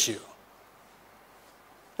the issue.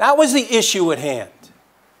 That was the issue at hand.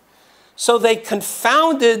 So they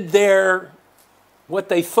confounded what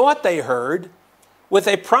they thought they heard with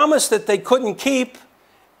a promise that they couldn't keep,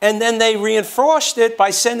 and then they reinforced it by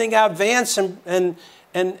sending out Vance and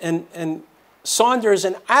Saunders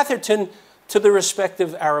and Atherton to the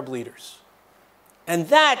respective Arab leaders. And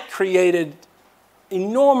that created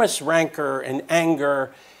enormous rancor and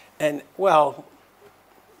anger, and, well,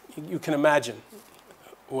 you can imagine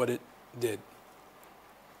what it did.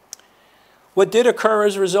 What did occur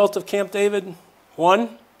as a result of Camp David?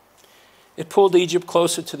 One, it pulled Egypt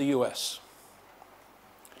closer to the US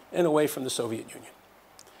and away from the Soviet Union.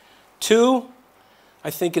 Two, I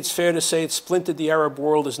think it's fair to say it splintered the Arab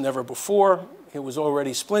world as never before. It was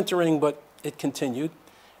already splintering, but it continued,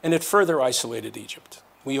 and it further isolated Egypt.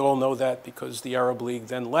 We all know that because the Arab League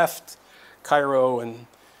then left Cairo, and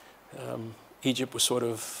Egypt was sort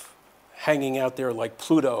of hanging out there like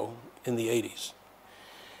Pluto in the 80s.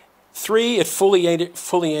 Three, it fully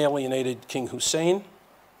alienated King Hussein.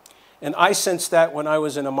 And I sensed that when I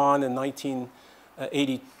was in Amman in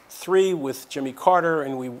 1983 with Jimmy Carter,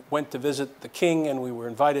 and we went to visit the king, and we were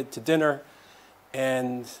invited to dinner,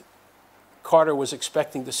 and Carter was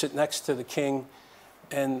expecting to sit next to the king,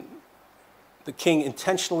 and the king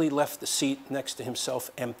intentionally left the seat next to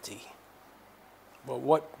himself empty. Well,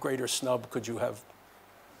 what greater snub could you have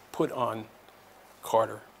put on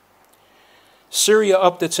Carter? Syria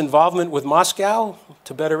upped its involvement with Moscow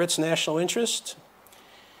to better its national interest.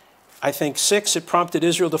 I think 6, it prompted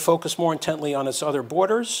Israel to focus more intently on its other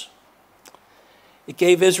borders. It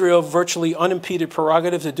gave Israel virtually unimpeded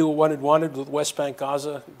prerogative to do what it wanted with West Bank,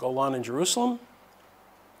 Gaza, Golan, and Jerusalem.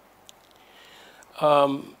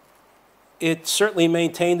 It certainly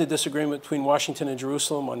maintained the disagreement between Washington and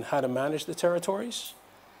Jerusalem on how to manage the territories.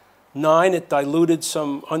 9, it diluted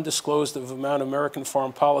some undisclosed amount of American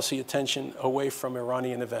foreign policy attention away from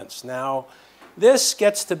Iranian events. Now, this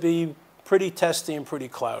gets to be pretty testy and pretty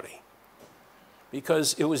cloudy,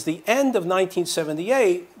 because it was the end of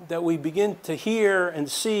 1978 that we begin to hear and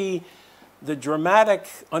see the dramatic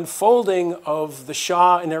unfolding of the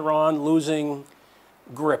Shah in Iran losing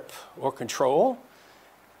grip or control.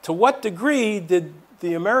 To what degree did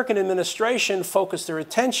the American administration focus their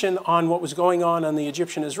attention on what was going on the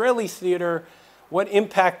Egyptian-Israeli theater? What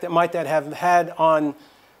impact might that have had on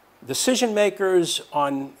decision makers,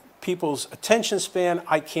 on people's attention span?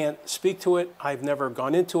 I can't speak to it. I've never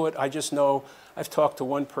gone into it. I just know I've talked to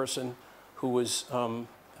one person who was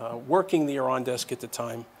working the Iran desk at the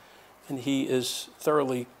time, and he is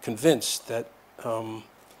thoroughly convinced that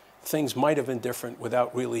things might have been different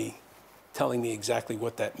without really telling me exactly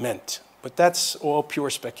what that meant. But that's all pure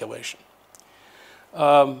speculation.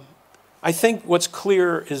 I think what's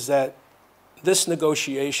clear is that this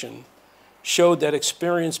negotiation showed that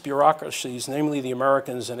experienced bureaucracies, namely the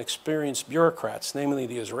Americans, and experienced bureaucrats, namely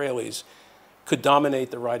the Israelis, could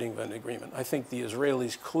dominate the writing of an agreement. I think the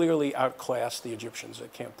Israelis clearly outclassed the Egyptians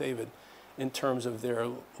at Camp David in terms of their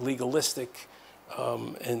legalistic,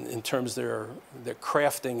 and in terms of their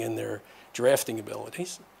crafting and their drafting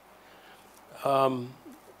abilities.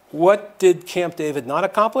 What did Camp David not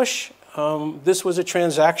accomplish? This was a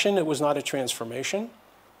transaction. It was not a transformation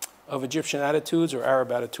of Egyptian attitudes or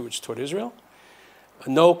Arab attitudes toward Israel.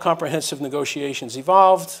 No comprehensive negotiations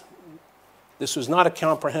evolved. This was not a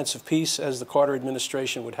comprehensive peace, as the Carter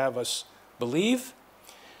administration would have us believe.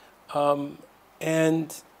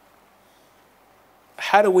 And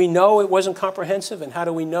how do we know it wasn't comprehensive? And how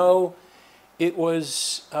do we know it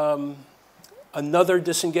was another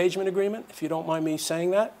disengagement agreement, if you don't mind me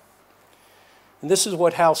saying that? And this is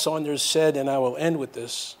what Hal Saunders said, and I will end with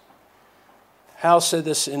this. Hal said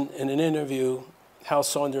this in an interview. Hal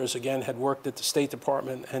Saunders, again, had worked at the State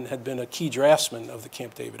Department and had been a key draftsman of the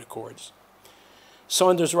Camp David Accords.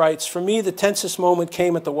 Saunders writes, "For me, the tensest moment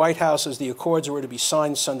came at the White House as the Accords were to be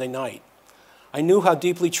signed Sunday night. I knew how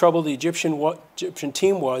deeply troubled the Egyptian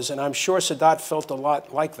team was, and I'm sure Sadat felt a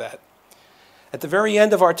lot like that. At the very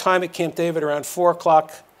end of our time at Camp David, around 4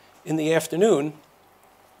 o'clock in the afternoon,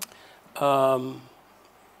 around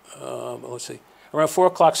 4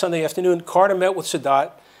 o'clock Sunday afternoon, Carter met with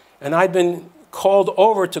Sadat, and I'd been called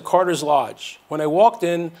over to Carter's lodge. When I walked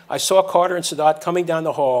in, I saw Carter and Sadat coming down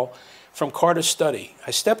the hall from Carter's study.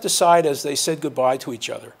 I stepped aside as they said goodbye to each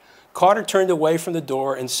other. Carter turned away from the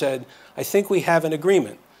door and said, 'I think we have an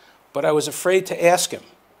agreement,' but I was afraid to ask him.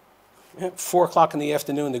 4 o'clock in the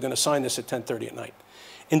afternoon, they're going to sign this at 10:30 at night.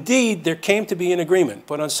 Indeed, there came to be an agreement,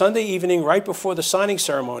 but on Sunday evening, right before the signing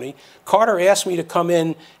ceremony, Carter asked me to come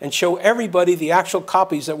in and show everybody the actual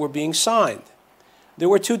copies that were being signed. There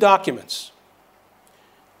were 2 documents.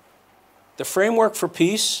 The framework for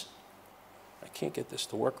peace, I can't get this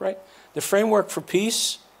to work right, the framework for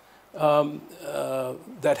peace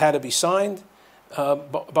that had to be signed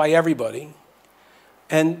by everybody.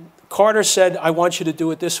 And Carter said, 'I want you to do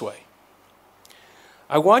it this way.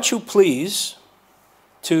 I want you, please,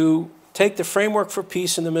 to take the framework for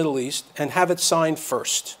peace in the Middle East and have it signed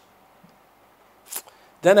first.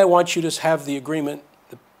 Then I want you to have the agreement,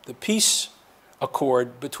 the peace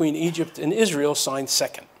accord between Egypt and Israel signed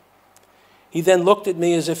second.' He then looked at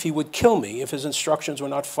me as if he would kill me if his instructions were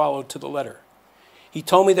not followed to the letter. He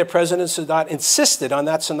told me that President Sadat insisted on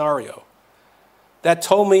that scenario. That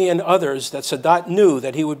told me and others that Sadat knew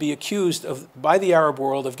that he would be accused by the Arab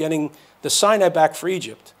world of getting the Sinai back for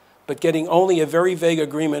Egypt, but getting only a very vague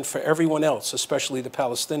agreement for everyone else, especially the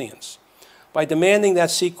Palestinians. By demanding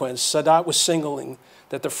that sequence, Sadat was signaling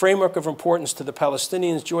that the framework of importance to the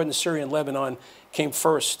Palestinians, Jordan, Syria, and Lebanon came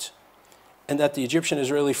first, and that the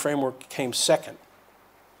Egyptian-Israeli framework came second.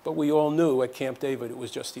 But we all knew at Camp David it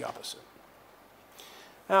was just the opposite.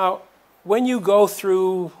 Now, when you go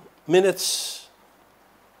through minutes,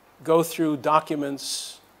 go through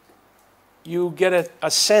documents, you get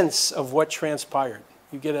a sense of what transpired.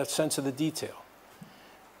 You get a sense of the detail.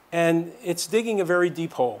 And it's digging a very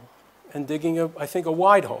deep hole and digging, I think, a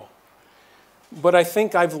wide hole. But I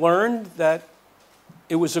think I've learned that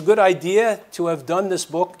it was a good idea to have done this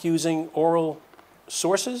book using oral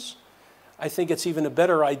sources. I think it's even a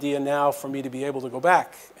better idea now for me to be able to go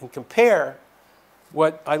back and compare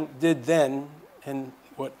what I did then and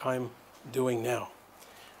what I'm doing now.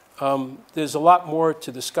 There's a lot more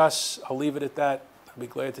to discuss. I'll leave it at that. I'll be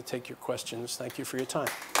glad to take your questions. Thank you for your time.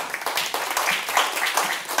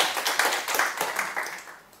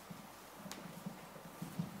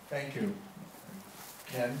 Thank you,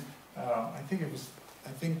 Ken. I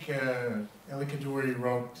think Eli Kaduri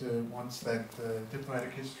wrote once that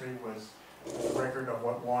diplomatic history was a record of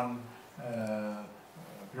what one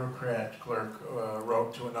bureaucrat clerk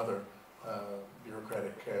wrote to another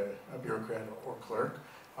bureaucrat or clerk.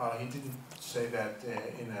 He didn't say that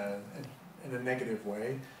in a negative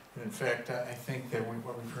way. And in fact, I think that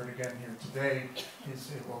what we've heard again here today is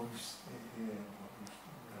what we've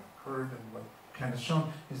heard and what Ken has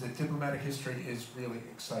shown is that diplomatic history is really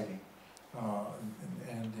exciting.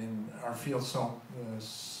 And in our field,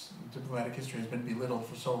 diplomatic history has been belittled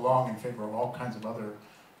for so long in favor of all kinds of other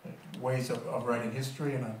ways of writing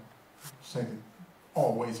history, and I say that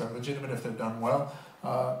all ways are legitimate if they're done well.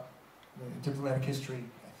 Diplomatic history,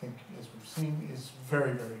 I think, as we've seen, is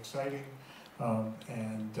very, very exciting,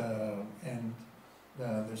 and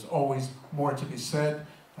there's always more to be said.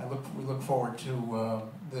 We look forward to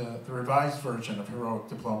the revised version of heroic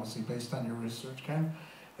diplomacy based on your research, Ken.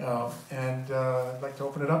 And I'd like to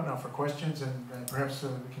open it up now for questions, and perhaps we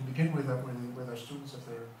can begin with our students if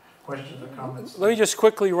there are questions or comments. Let me just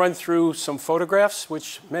quickly run through some photographs,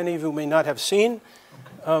 which many of you may not have seen.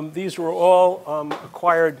 Okay. These were all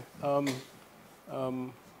acquired, I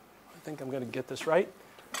think I'm going to get this right.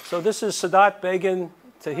 So this is Sadat, Begin,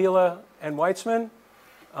 Tehila, and Weitzman.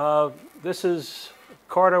 This is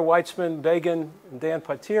Carter, Weitzman, Begin, and Dan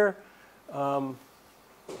Patir.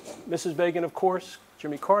 Mrs. Begin, of course,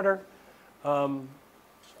 Jimmy Carter.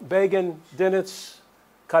 Begin, Dinitz,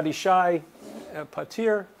 Kadishai,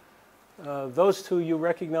 Patir. Those two you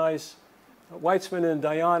recognize. Weitzman and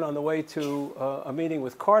Dayan on the way to a meeting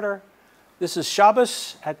with Carter. This is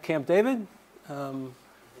Shabbos at Camp David. And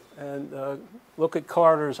look at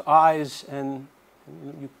Carter's eyes, and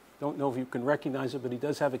you don't know if you can recognize it, but he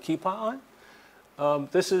does have a kippah on.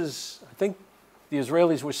 This is, I think the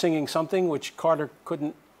Israelis were singing something which Carter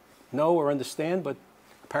couldn't know or understand, but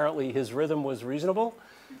apparently his rhythm was reasonable.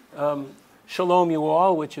 Shalom you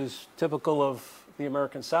all, which is typical of the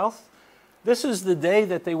American South. This is the day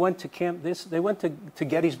that they went to camp. They went to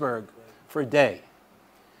Gettysburg for a day.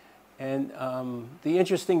 And the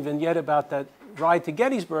interesting vignette about that ride to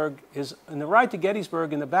Gettysburg is, in the ride to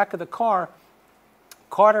Gettysburg, in the back of the car,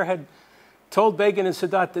 Carter had told Begin and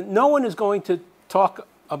Sadat that no one is going to talk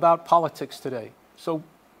about politics today. So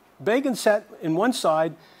Begin sat in one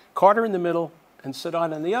side, Carter in the middle, and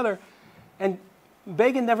Sadat on the other, and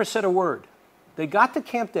Begin never said a word. They got to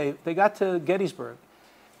Camp David, they got to Gettysburg,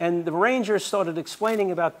 and the Rangers started explaining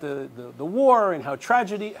about the war and how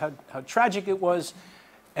tragic it was.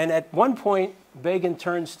 And at one point, Begin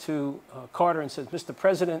turns to Carter and says, "Mr.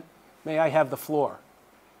 President, may I have the floor?"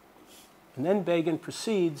 And then Begin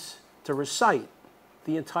proceeds to recite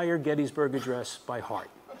the entire Gettysburg Address by heart,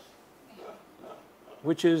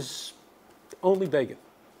 which is only Begin,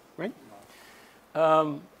 right?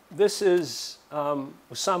 This is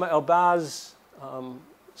Osama El-Baz,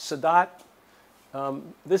 Sadat.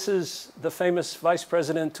 This is the famous Vice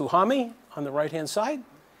President Tuhami on the right-hand side.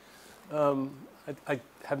 I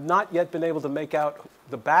have not yet been able to make out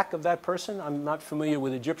the back of that person. I'm not familiar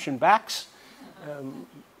with Egyptian backs,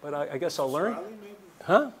 but I guess I'll learn. Maybe?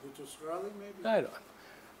 Huh? Maybe? I don't know.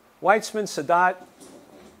 Weitzman, Sadat,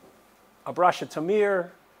 Abrasha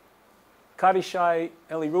Tamir, Kadishai,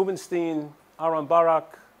 Eli Rubinstein, Aaron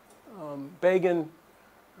Barak, Begin.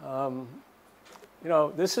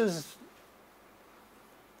 This is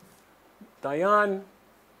Dayan.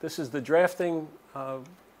 This is the drafting of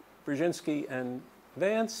Brzezinski and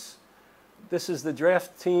Vance. This is the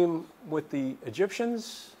draft team with the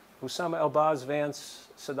Egyptians, Osama El-Baz, Vance,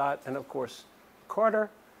 Sadat, and of course, Carter.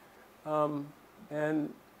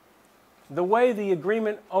 And the way the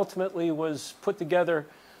agreement ultimately was put together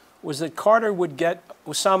was that Carter would get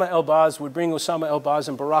Osama El-Baz, would bring Osama El-Baz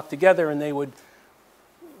and Barak together, and they would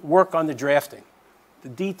work on the drafting, the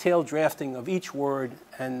detailed drafting of each word.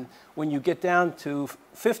 And when you get down to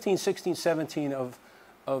 15, 16, 17 of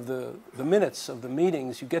the minutes of the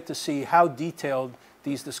meetings, you get to see how detailed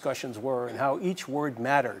these discussions were and how each word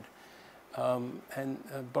mattered. And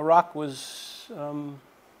Barak was,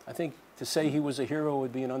 I think, to say he was a hero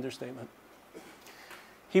would be an understatement.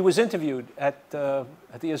 He was interviewed at the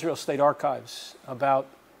Israel State Archives about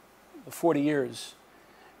 40 years.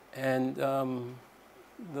 And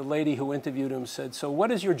the lady who interviewed him said, "So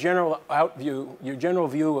what is your general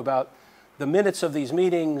view about the minutes of these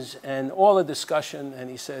meetings and all the discussion, and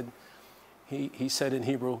he said in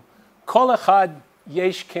Hebrew, Kol echad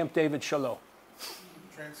yesh Camp David Shalom.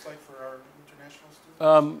 Translate for our international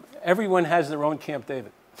students. Everyone has their own Camp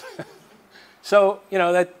David. So, you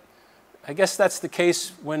know, that, I guess that's the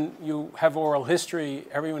case when you have oral history.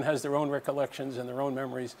 Everyone has their own recollections and their own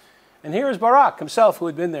memories. And here is Barak himself, who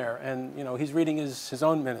had been there, and, you know, he's reading his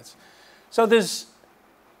own minutes. So there's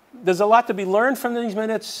a lot to be learned from these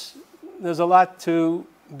minutes. There's a lot to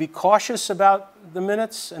be cautious about the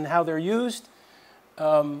minutes and how they're used.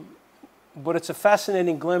 But it's a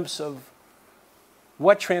fascinating glimpse of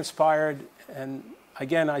what transpired. And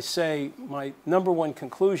again, I say my number one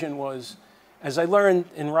conclusion was, as I learned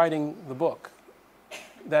in writing the book,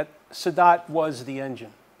 that Sadat was the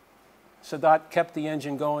engine. Sadat kept the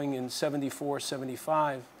engine going in 74,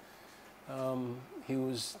 75. He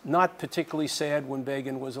was not particularly sad when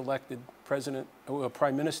Begin was elected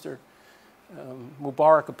prime minister.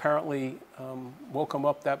 Mubarak apparently woke him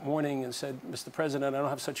up that morning and said, Mr. President, I don't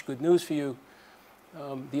have such good news for you.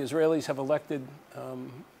 The Israelis have elected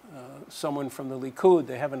someone from the Likud.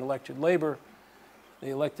 They haven't elected Labor. They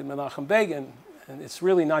elected Menachem Begin, and it's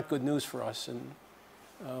really not good news for us. And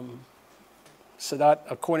Sadat,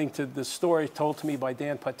 according to the story told to me by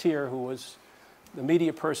Dan Patir, who was the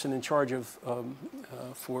media person in charge of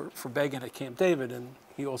for Begin at Camp David, and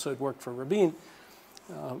he also had worked for Rabin,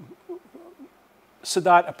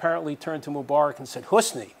 Sadat apparently turned to Mubarak and said,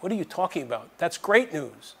 Husni, what are you talking about? That's great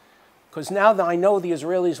news, because now that I know the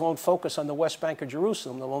Israelis won't focus on the West Bank of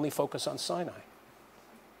Jerusalem, they'll only focus on Sinai.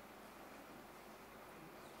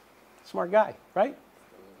 Smart guy, right?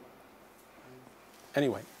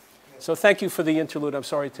 Anyway, so thank you for the interlude. I'm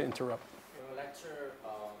sorry to interrupt. In your lecture,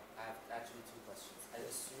 I have actually two questions. I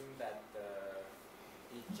assume that the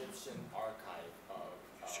Egyptian archive of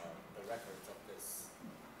the records of this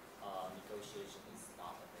negotiation is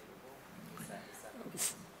not available. Is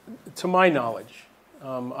that To my knowledge,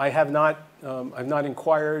 I have not. I've not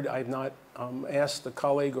inquired. I've not asked a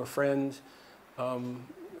colleague or friend.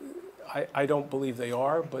 I don't believe they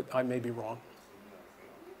are, but I may be wrong.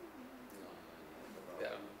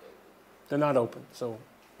 They're not open, so.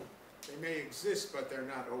 They may exist, but they're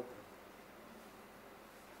not open.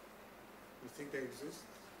 You think they exist?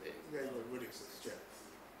 They would exist, yeah.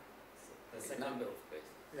 the second number of places?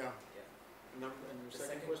 Yeah. Yeah. And your The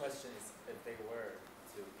second question is, if they were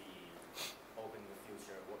to be open in the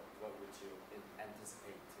future, what would you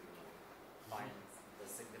anticipate to find the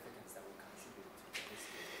significance that would contribute to the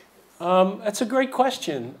history? That's a great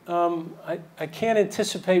question. I can't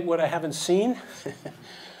anticipate what I haven't seen.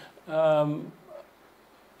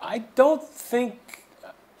 I don't think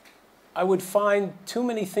I would find too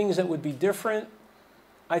many things that would be different.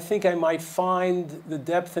 I think I might find the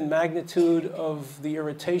depth and magnitude of the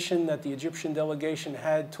irritation that the Egyptian delegation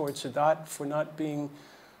had towards Sadat for not being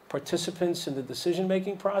participants in the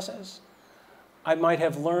decision-making process. I might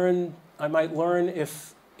learn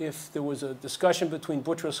if there was a discussion between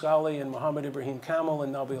Boutros Ghali and Mohammed Ibrahim Kamel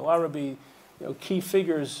and Nabil Arabi, key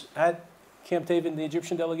figures at Camp David and the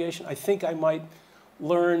Egyptian delegation. I think I might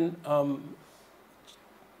learn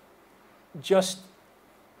just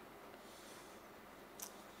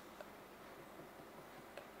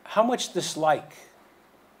how much dislike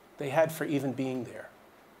they had for even being there.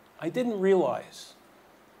 I didn't realize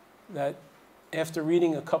that after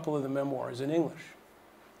reading a couple of the memoirs in English,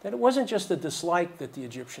 that it wasn't just a dislike that the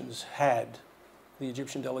Egyptians had, the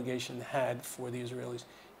Egyptian delegation had for the Israelis.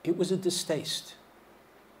 It was a distaste.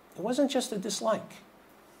 It wasn't just a dislike.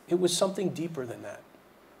 It was something deeper than that.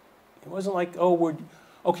 It wasn't like, oh,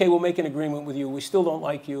 we'll make an agreement with you. We still don't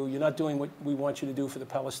like you. You're not doing what we want you to do for the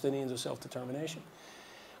Palestinians of self-determination.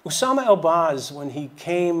 Osama el-Baz, when he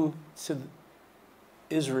came to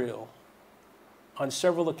Israel on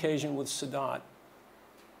several occasions with Sadat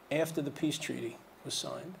after the peace treaty was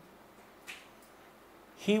signed,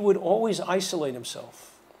 he would always isolate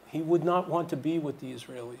himself. He would not want to be with the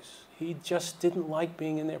Israelis. He just didn't like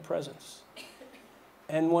being in their presence.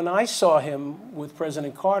 And when I saw him with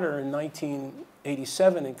President Carter in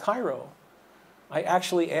 1987 in Cairo, I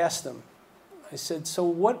actually asked him, I said, so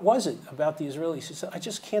what was it about the Israelis? He said, I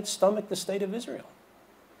just can't stomach the state of Israel.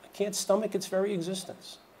 I can't stomach its very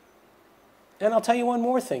existence. And I'll tell you one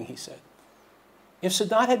more thing, he said. If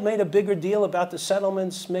Sadat had made a bigger deal about the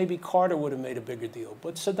settlements, maybe Carter would have made a bigger deal.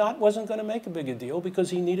 But Sadat wasn't going to make a bigger deal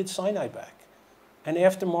because he needed Sinai back. And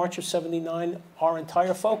after March of '79, our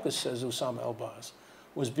entire focus, says Osama el-Baz,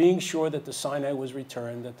 was being sure that the Sinai was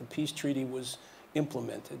returned, that the peace treaty was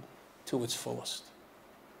implemented to its fullest.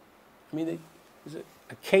 I mean, it's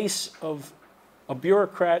a case of a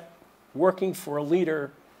bureaucrat working for a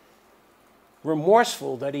leader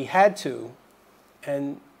remorseful that he had to,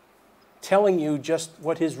 and telling you just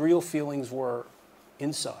what his real feelings were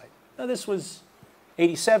inside. Now, this was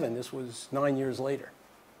 87. This was 9 years later.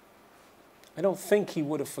 I don't think he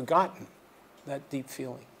would have forgotten that deep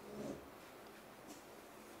feeling.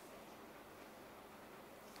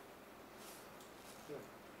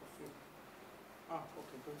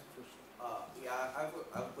 Yeah, I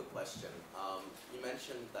have a quick question. You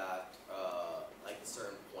mentioned that, like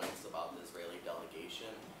certain points about the Israeli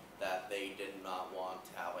delegation, that they did not want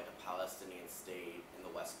to have like a Palestinian state in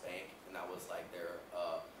the West Bank, and that was like their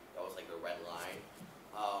red line.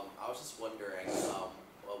 I was just wondering,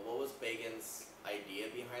 what was Begin's idea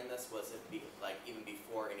behind this? Was it like even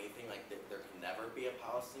before anything, like there can never be a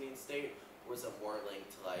Palestinian state, or was it more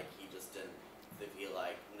linked to like he just didn't feel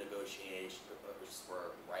like negotiations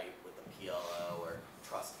were right with the PLO or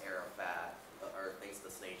trust Arafat or things of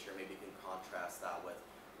this nature? Maybe you can contrast that with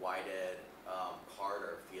why did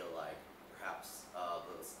Carter feel like perhaps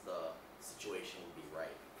the situation would be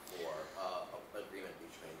right for an agreement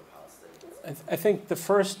between the Palestinians? I think the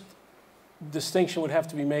first distinction would have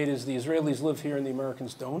to be made is the Israelis live here and the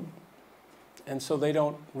Americans don't. And so they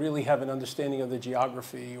don't really have an understanding of the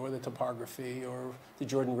geography or the topography or the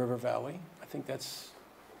Jordan River Valley. I think that's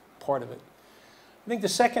part of it. I think the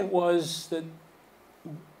second was that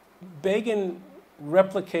Begin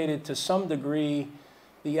replicated to some degree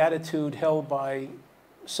the attitude held by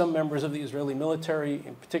some members of the Israeli military,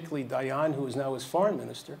 and particularly Dayan, who is now his foreign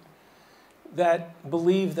minister, that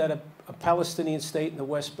believed that a Palestinian state in the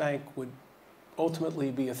West Bank would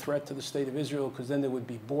ultimately be a threat to the state of Israel, because then there would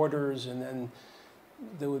be borders, and then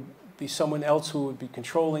there would be someone else who would be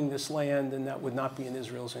controlling this land, and that would not be in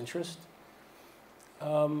Israel's interest.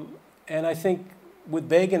 And I think with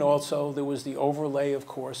Begin also, there was the overlay, of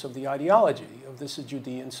course, of the ideology of this is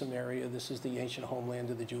Judea and Samaria, this is the ancient homeland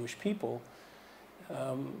of the Jewish people.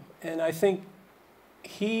 And I think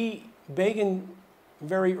Begin,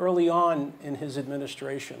 very early on in his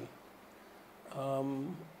administration,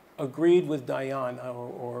 agreed with Dayan,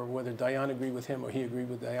 or whether Dayan agreed with him or he agreed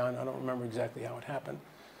with Dayan, I don't remember exactly how it happened,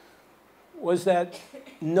 was that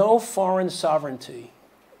no foreign sovereignty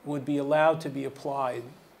would be allowed to be applied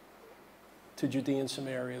to Judea and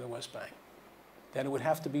Samaria, the West Bank, that it would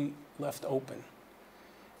have to be left open.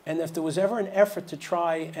 And if there was ever an effort to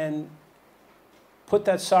try and put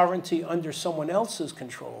that sovereignty under someone else's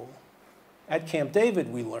control, at Camp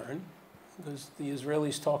David we learned, because the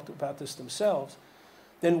Israelis talked about this themselves,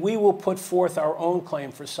 then we will put forth our own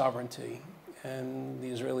claim for sovereignty. And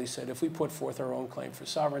the Israelis said, if we put forth our own claim for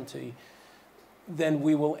sovereignty, then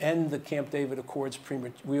we will end the Camp David Accords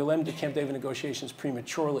we will end the Camp David negotiations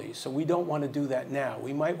prematurely. So we don't want to do that now.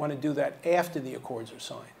 We might want to do that after the accords are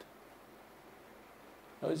signed.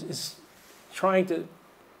 It's trying to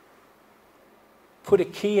put a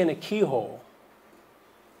key in a keyhole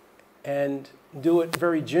and do it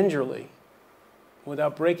very gingerly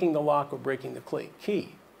without breaking the lock or breaking the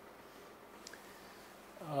key.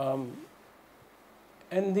 And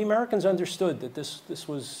the Americans understood that this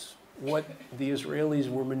was what the Israelis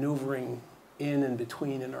were maneuvering in and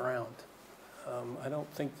between and around. I don't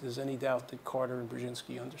think there's any doubt that Carter and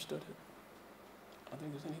Brzezinski understood it. I don't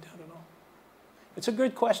think there's any doubt at all. It's a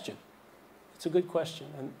good question. It's a good question.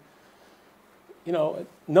 And, you know,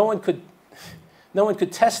 no one could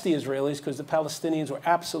test the Israelis because the Palestinians were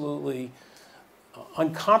absolutely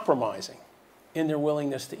uncompromising in their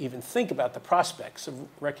willingness to even think about the prospects of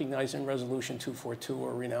recognizing Resolution 242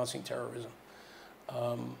 or renouncing terrorism.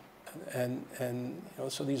 And you know,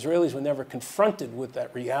 so the Israelis were never confronted with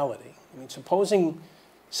that reality. I mean, supposing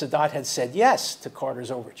Sadat had said yes to Carter's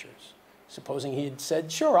overtures, supposing he had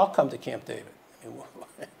said, sure, I'll come to Camp David. I mean,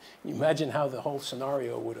 you imagine how the whole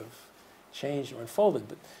scenario would have changed or unfolded.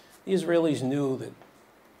 But the Israelis knew that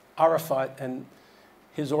Arafat and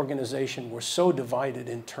his organization were so divided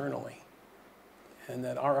internally, and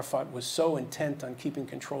that Arafat was so intent on keeping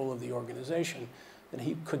control of the organization that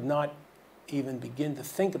he could not even begin to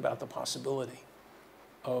think about the possibility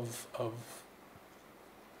of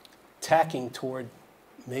tacking toward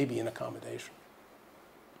maybe an accommodation.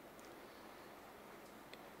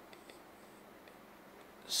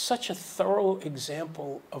 Such a thorough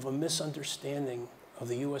example of a misunderstanding of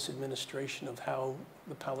the U.S. administration of how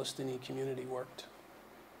the Palestinian community worked.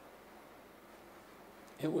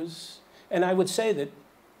 It was, and I would say that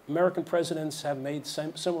American presidents have made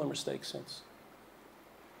similar mistakes since.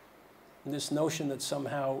 This notion that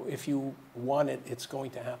somehow, if you want it, it's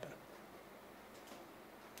going to happen.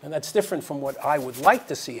 And that's different from what I would like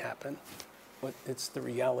to see happen, but it's the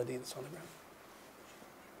reality that's on the ground.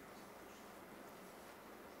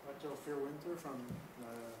 Joe Fairwinter from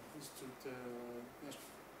Institute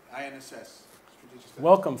INSS. Strategic Studies.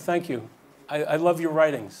 Welcome, thank you. I love your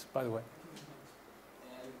writings, by the way.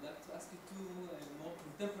 I would like to ask you two more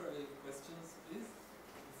contemporary questions, please.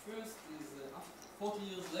 The first is, 40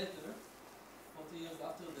 years later, 40 years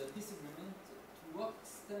after the peace agreement, to what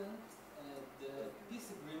extent the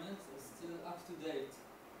peace agreement is still up to date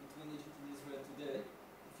between Egypt and Israel today,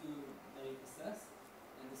 if you may assess?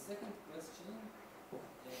 And the second question is,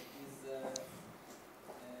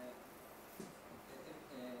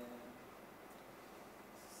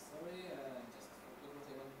 sorry, just forgot what I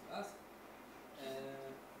wanted to ask.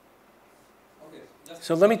 Okay.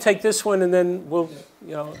 Just So let me take this one and then we'll,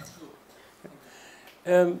 you know.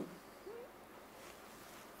 You're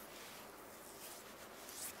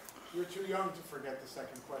too young to forget the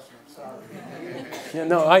second question. I'm sorry. Yeah,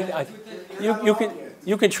 no,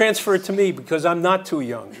 you can transfer it to me because I'm not too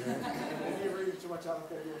young. If you read too much, I don't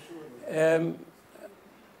get you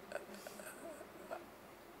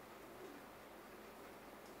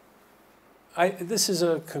sure. This is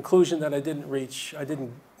a conclusion that I didn't reach. I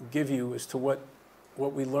didn't give you as to what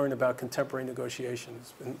we learn about contemporary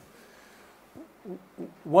negotiations. And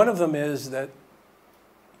one of them is that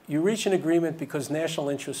you reach an agreement because national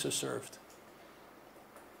interests are served.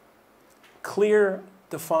 Clear,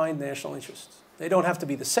 defined national interests. They don't have to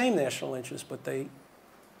be the same national interests, but they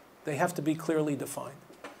have to be clearly defined.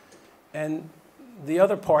 And the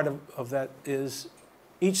other part of that is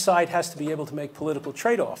each side has to be able to make political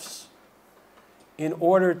trade-offs in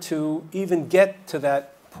order to even get to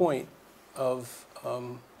that point of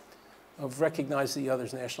recognize the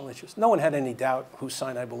other's national interest. No one had any doubt who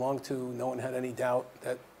Sinai belonged to. No one had any doubt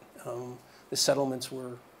that the settlements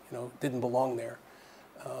were, didn't belong there.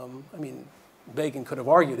 I mean, Begin could have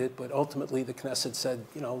argued it, but ultimately the Knesset said,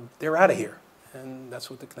 they're out of here. And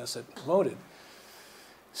that's what the Knesset voted.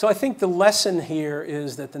 So I think the lesson here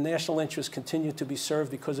is that the national interests continue to be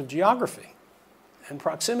served because of geography and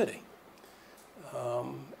proximity.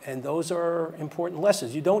 And those are important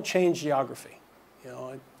lessons. You don't change geography.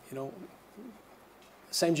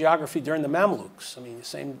 Same geography during the Mamluks. I mean, the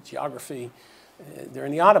same geography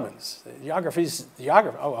during the Ottomans. The geography's the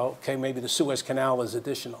geography. Oh, well, okay, maybe the Suez Canal is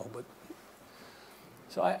additional, but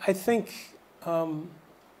so I think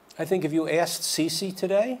if you asked Sisi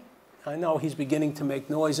today, I know he's beginning to make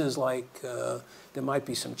noises like there might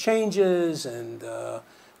be some changes and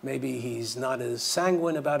maybe he's not as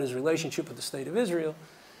sanguine about his relationship with the State of Israel.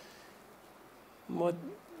 But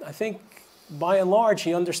I think by and large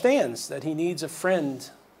he understands that he needs a friend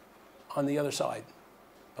on the other side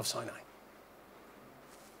of Sinai.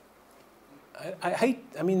 I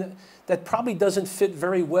mean, that probably doesn't fit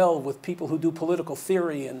very well with people who do political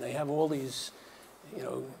theory and they have all these,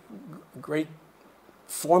 great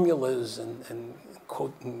formulas and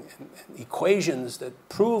equations that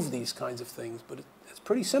prove these kinds of things, but it's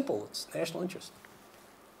pretty simple. It's national interest.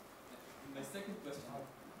 My second question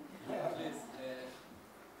is,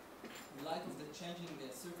 in light of the changing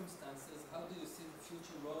circumstances, how do you see the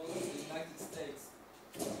future role of the United States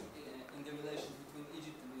in the relation between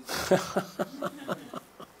Egypt and Israel?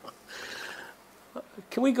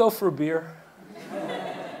 Can we go for a beer?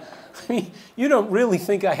 I mean, you don't really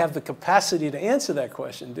think I have the capacity to answer that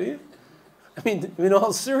question, do you? I mean, in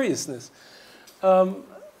all seriousness. I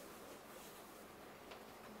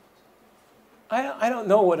don't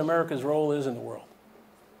know what America's role is in the world.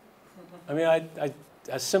 I mean, I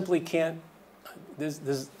simply can't.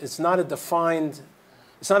 It's not a defined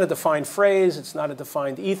phrase. It's not a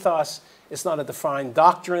defined ethos. It's not a defined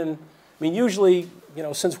doctrine. I mean, usually,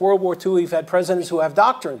 since World War II, we've had presidents who have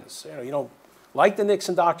doctrines. You don't like the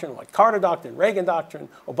Nixon doctrine, like Carter doctrine, Reagan doctrine,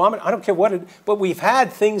 Obama. I don't care what it. But we've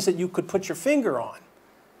had things that you could put your finger on,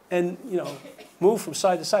 and move from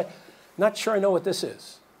side to side. Not sure I know what this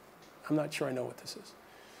is. I'm not sure I know what this is.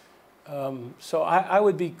 So I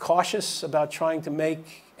would be cautious about trying to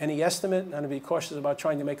make any estimate, and I'd be cautious about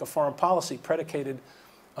trying to make a foreign policy predicated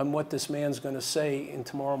on what this man's going to say in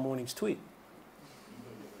tomorrow morning's tweet.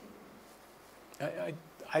 I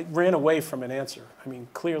ran away from an answer. I mean,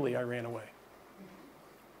 clearly I ran away.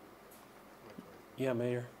 Yeah,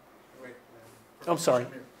 Mayor. I'm sorry.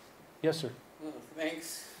 Yes, sir. Well,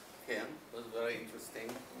 thanks, Ken. It was very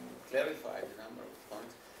interesting. Clarified a number of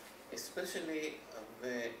points, especially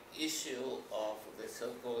the issue of the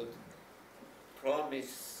so-called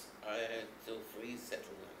promise to free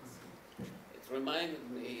settlements. It reminded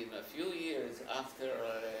me, in a few years after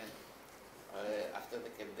the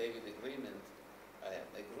Camp David agreement,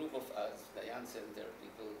 a group of us, Dayan Center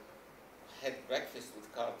people, had breakfast with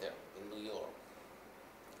Carter in New York.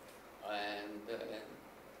 And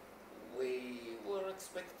we were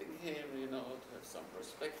expecting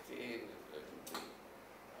perspective,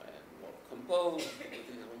 and more composed with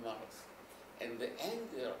his remarks. And the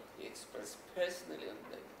anger he expressed personally on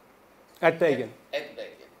Begin. At Begin. At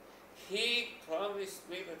Begin. He promised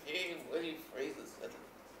me that he will phrase the settlement.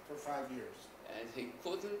 For 5 years. And he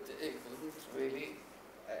couldn't really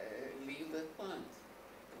leave that point.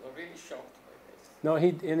 We were really shocked by this. No,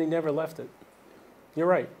 he never left it. You're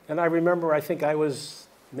right. And I remember, I think I was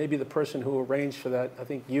maybe the person who arranged for that. I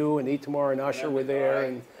think you and Itamar and Usher were there,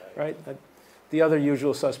 and right? The other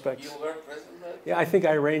usual suspects. You were present there? Yeah, I think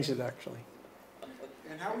I arranged it, actually.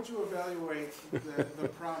 And how would you evaluate the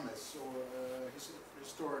promise, or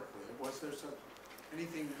historically? Was there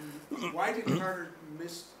anything? Why did Carter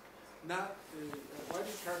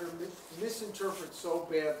misinterpret so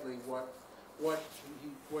badly what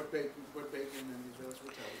Bacon and the Israelis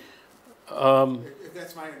were telling you? If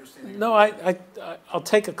that's my understanding. No, I'll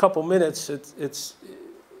take a couple minutes. It's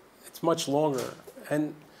much longer,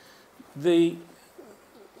 and the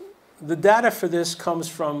data for this comes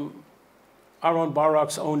from Aaron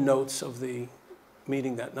Barak's own notes of the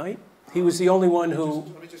meeting that night. He was the only one who.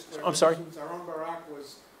 Let me just clarify. I'm sorry. Aaron Barak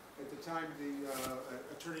was at the time the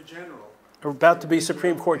Attorney General. About to be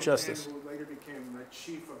Supreme Court Justice. And who later became the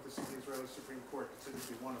chief of the Israeli Supreme Court, considered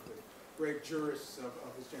to be one of the great jurists of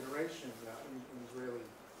his generation in Israeli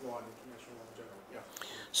law and international law in general. Yeah.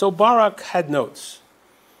 So Barak had notes,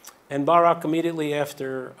 and Barak immediately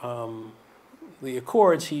after the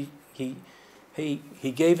Accords, he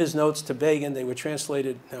gave his notes to Begin. They were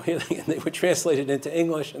translated. They were translated into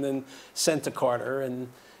English and then sent to Carter, and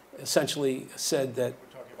essentially said that.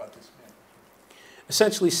 We're talking about this man.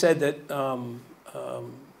 Essentially said that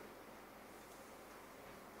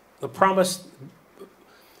the promise.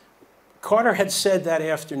 Carter had said that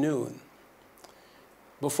afternoon,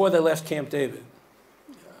 before they left Camp David,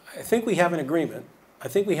 I think we have an agreement. I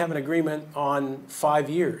think we have an agreement on 5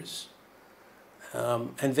 years.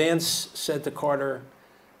 And Vance said to Carter,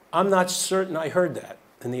 I'm not certain I heard that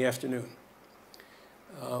in the afternoon.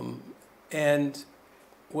 And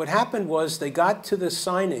what happened was they got to the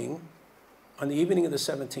signing on the evening of the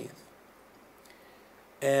 17th.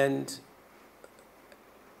 And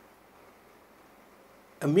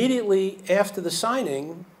immediately after the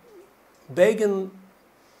signing, Begin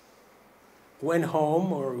went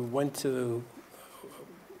home or went to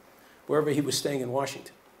wherever he was staying in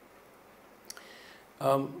Washington.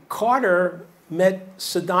 Carter met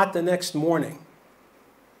Sadat the next morning.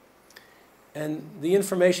 And the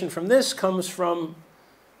information from this comes from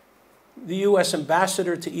the U.S.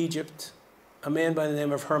 ambassador to Egypt, a man by the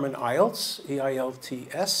name of Herman Eilts,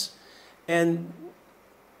 E-I-L-T-S, and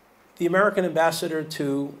the American ambassador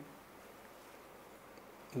to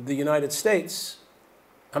the United States,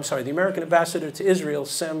 the American ambassador to Israel,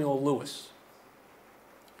 Samuel Lewis.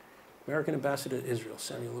 American ambassador to Israel,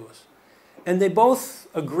 Samuel Lewis. And they both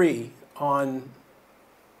agree on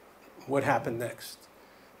what happened next.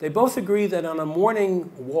 They both agree that on a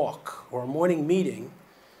morning walk or a morning meeting,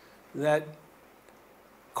 that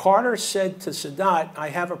Carter said to Sadat, I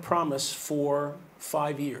have a promise for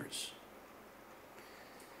 5 years.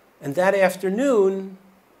 And that afternoon,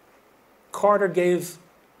 Carter gave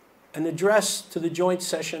an address to the joint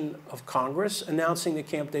session of Congress announcing the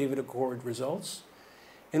Camp David Accord results,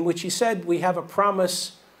 in which he said, we have a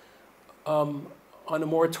promise on a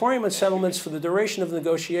moratorium on settlements for the duration of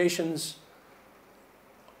negotiations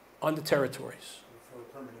on the territories. For a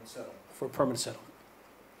permanent settlement. For a permanent settlement,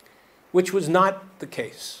 which was not the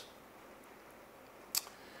case.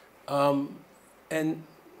 And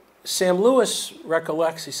Sam Lewis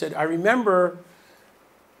recollects, he said, I remember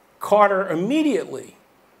Carter immediately,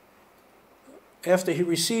 after he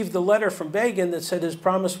received the letter from Begin that said his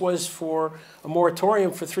promise was for a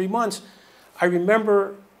moratorium for 3 months, I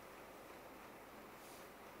remember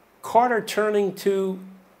Carter turning to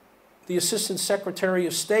the Assistant Secretary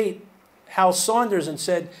of State, Hal Saunders, and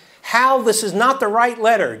said, Hal, this is not the right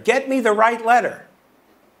letter. Get me the right letter.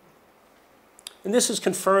 And this is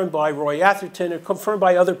confirmed by Roy Atherton and confirmed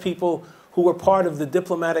by other people who were part of the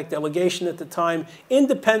diplomatic delegation at the time,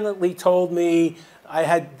 independently told me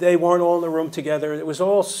they weren't all in the room together. It was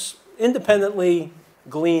all independently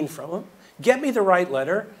gleaned from them. Get me the right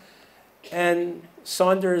letter. And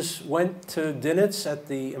Saunders went to Dinitz at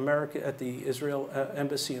the Israel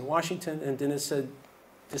embassy in Washington, and Dinitz said,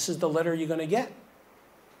 this is the letter you're going to get.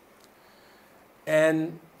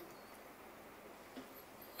 And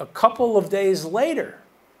a couple of days later,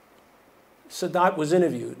 Sadat was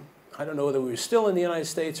interviewed. I don't know whether he was still in the United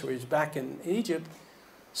States or he was back in Egypt.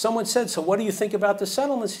 Someone said, so what do you think about the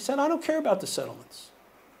settlements? He said, I don't care about the settlements.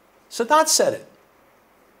 Sadat said it.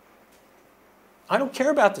 I don't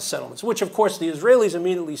care about the settlements, which of course the Israelis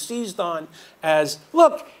immediately seized on as,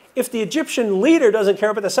 look, if the Egyptian leader doesn't care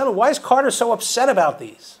about the settlement, why is Carter so upset about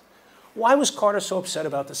these? Why was Carter so upset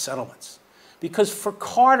about the settlements? Because for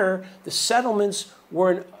Carter, the settlements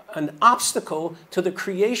were an obstacle to the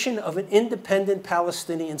creation of an independent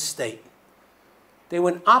Palestinian state. They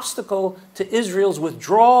were an obstacle to Israel's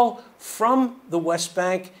withdrawal from the West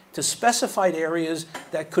Bank to specified areas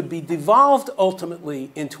that could be devolved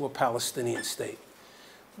ultimately into a Palestinian state.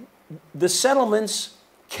 The settlements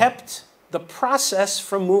kept the process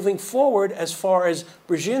from moving forward as far as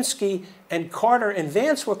Brzezinski and Carter and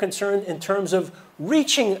Vance were concerned in terms of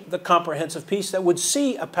reaching the comprehensive peace that would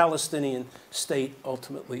see a Palestinian state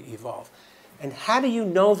ultimately evolve. And how do you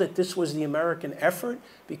know that this was the American effort?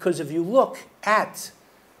 Because if you look at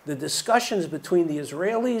the discussions between the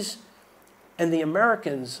Israelis and the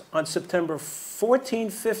Americans on September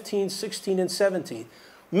 14, 15, 16, and 17,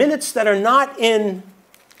 minutes that are not in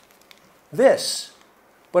this,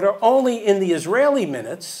 but are only in the Israeli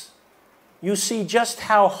minutes, you see just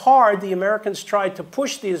how hard the Americans tried to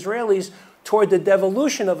push the Israelis toward the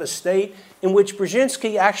devolution of a state in which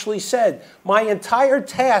Brzezinski actually said, my entire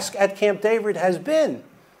task at Camp David has been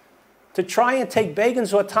to try and take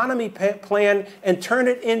Begin's autonomy plan and turn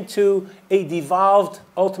it into a devolved,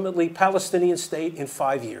 ultimately Palestinian state in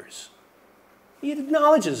 5 years. He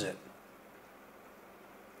acknowledges it.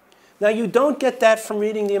 Now, you don't get that from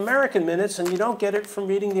reading the American minutes, and you don't get it from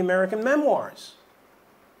reading the American memoirs.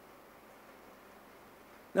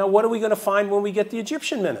 Now, what are we going to find when we get the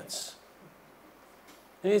Egyptian minutes?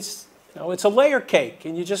 It's, it's a layer cake,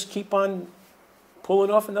 and you just keep on pulling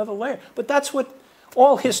off another layer. But that's what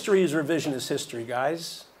all history is. Revisionist history,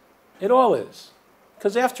 guys. It all is.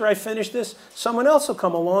 Because after I finish this, someone else will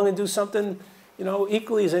come along and do something,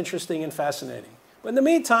 equally as interesting and fascinating. But in the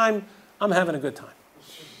meantime, I'm having a good time.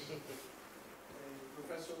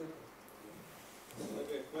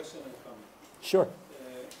 Sure.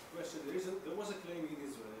 Question. There was a claim in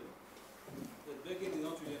Israel that Begin did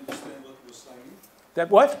not really understand what he was signing. That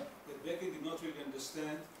what? That Begin did not really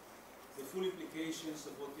understand the full implications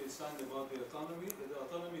of what he had signed about the autonomy, that the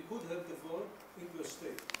autonomy could have devolved into a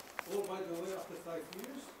state. Or, by the way, after 5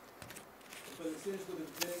 years, the Palestinians would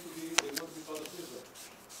have claimed they want to be part of Israel.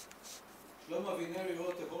 Shlomo Avineri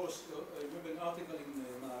wrote I remember an article in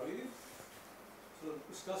Ma'ariv,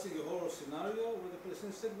 discussing a horror scenario where the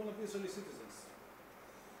Palestinians said one of the Israeli citizens.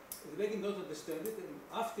 They did not understand it, and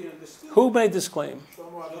after he understood... Who made this claim?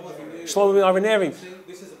 Shlomo Avineri.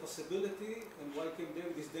 This is a possibility, and why Camp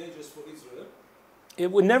David is dangerous for Israel.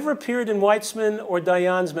 It would never appeared in Weitzman or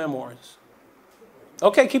Dayan's memoirs.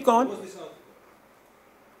 Okay, keep going. There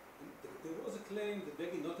was a claim that they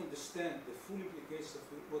did not understand the full implications of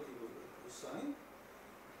what he was signed.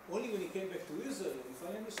 Only when he came back to Israel, and he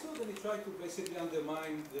finally understood, and he tried to basically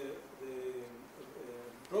undermine the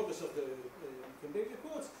progress of the Camp David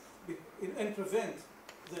Accords and prevent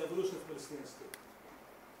the evolution of the Palestinian state.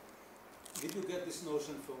 Did you get this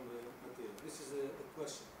notion from the material? This is a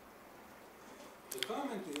question. The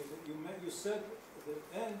comment is that you said at the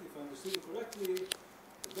end, if I understood you correctly,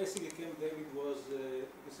 that basically Camp David was, you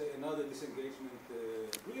could say, another disengagement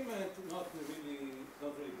agreement, not really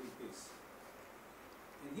good peace.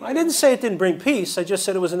 I didn't say it didn't bring peace. I just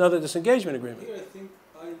said it was another disengagement agreement. Here I think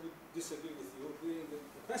I would disagree with you. Being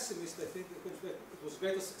a pessimist, I think it was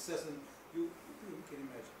greater success than you can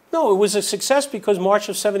imagine. No, it was a success because March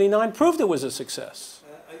of '79 proved it was a success.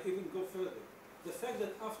 I even go further. The fact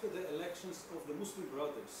that after the elections of the Muslim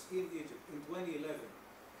Brothers in Egypt in 2011,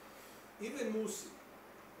 even Morsi,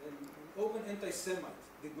 an open anti-Semite,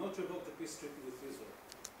 did not revoke the peace treaty with Israel.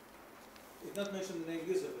 Did not mention the name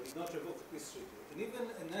Israel, but did not revoke the peace treaty. And even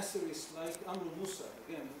a Nasserist like Amr Moussa,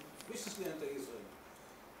 again, viciously anti-Israel,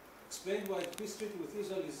 explained why the peace treaty with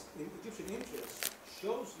Israel is in Egyptian interest,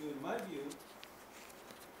 shows you, in my view,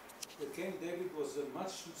 that Camp David was a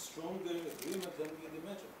much stronger agreement than we had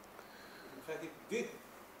imagined. In fact, it did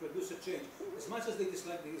produce a change, as much as they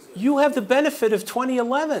disliked the Israelis. You have the benefit of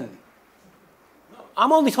 2011. No.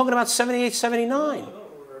 I'm only talking about 78, 79. No,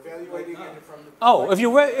 We're evaluating it from the Oh, if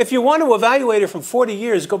you want to evaluate it from 40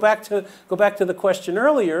 years, go back to the question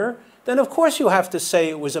earlier, then of course you have to say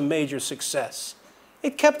it was a major success.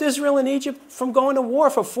 It kept Israel and Egypt from going to war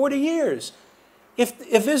for 40 years.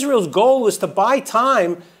 If Israel's goal is to buy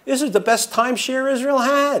time, this is the best timeshare Israel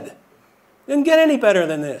had. Didn't get any better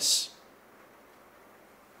than this.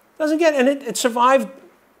 Doesn't get, and it survived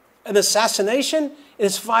an assassination. It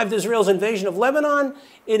survived Israel's invasion of Lebanon.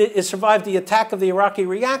 It survived the attack of the Iraqi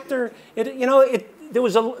reactor.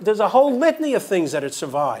 There's a whole litany of things that it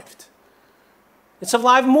survived. It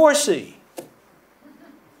survived Morsi.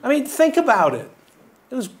 I mean, think about it.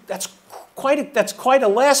 That's quite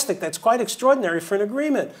elastic. That's quite extraordinary for an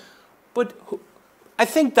agreement. But I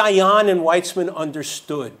think Dayan and Weitzman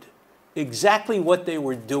understood exactly what they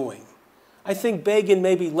were doing. I think Begin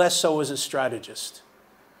maybe less so as a strategist.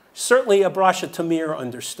 Certainly Abrasha Tamir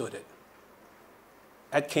understood it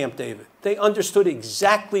at Camp David. They understood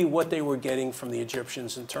exactly what they were getting from the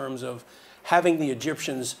Egyptians in terms of having the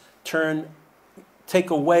Egyptians take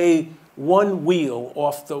away one wheel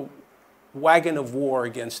off the wagon of war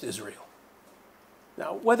against Israel.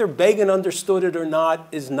 Now, whether Begin understood it or not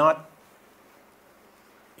is not,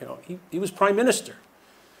 he was prime minister.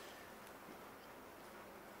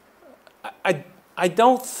 I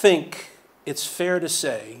don't think it's fair to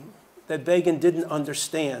say that Begin didn't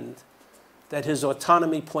understand that his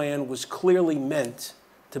autonomy plan was clearly meant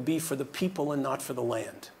to be for the people and not for the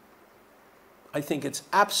land. I think it's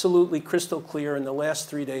absolutely crystal clear in the last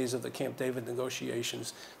 3 days of the Camp David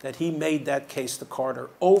negotiations that he made that case to Carter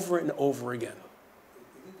over and over again.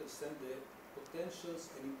 He didn't understand the potentials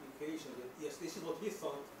and implications that, yes, this is what he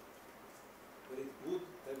thought, but it would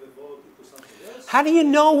have evolved into something else. How do you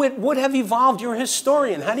know it would have evolved? You're a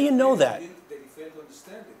historian. How do you know that? They failed to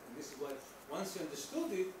understand it. And this is why, once he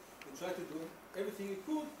understood it, he tried to do everything he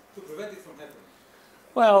could to prevent it from happening.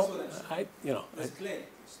 Well, Claim.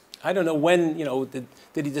 I don't know when, did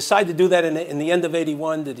he decide to do that in the end of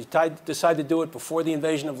 81? Did he decide to do it before the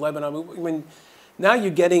invasion of Lebanon? I mean, now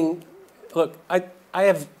you're getting, look, I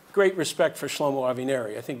have great respect for Shlomo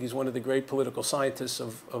Avineri. I think he's one of the great political scientists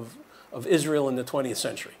of Israel in the 20th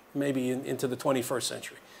century, maybe into the 21st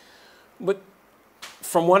century. But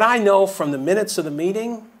from what I know from the minutes of the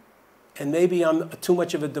meeting, and maybe I'm too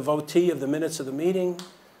much of a devotee of the minutes of the meeting,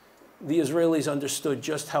 the Israelis understood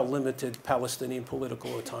just how limited Palestinian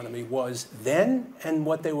political autonomy was then and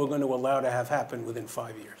what they were going to allow to have happen within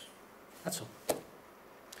 5 years. That's all.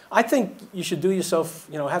 I think you should do yourself,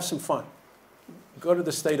 have some fun. Go to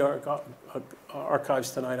the State Archives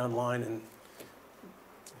tonight online and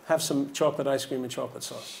have some chocolate ice cream and chocolate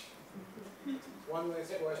sauce. One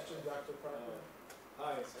last question, Dr. Parker.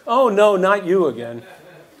 Hi. Oh, no, not you again.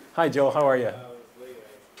 Hi, Joe. How are you?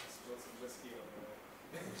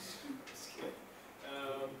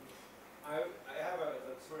 I have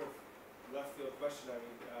a sort of left field question. I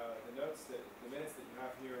mean, the minutes that you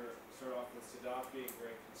have here start off with Sadat being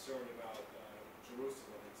very concerned about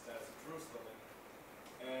Jerusalem and the status of Jerusalem.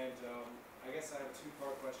 And I guess I have a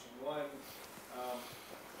two-part question. One,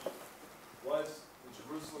 was the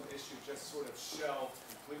Jerusalem issue just sort of shelved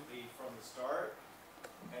completely from the start?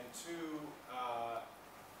 And two,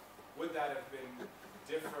 would that have been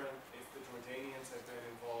different if the Jordanians had been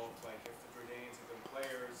involved? Like if the Jordanians had been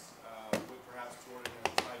players, would perhaps Jordan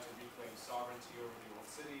have tried to reclaim sovereignty over the old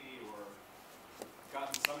city or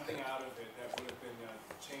gotten something out of it that would have been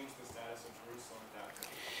changed the status of Jerusalem at that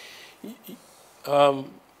point?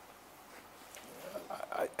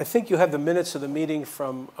 I think you have the minutes of the meeting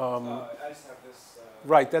from... I just have this...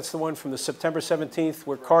 right, that's the one from the September 17th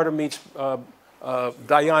where Carter meets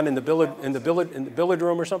Dayan in the billiard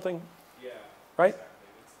room or something? Yeah. Right? Exactly.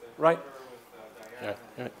 It's the Right. Carter with Dayan.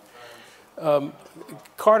 Yeah, right.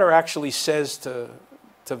 Carter actually says to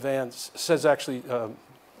Vance, I'm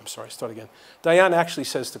sorry, start again. Dayan actually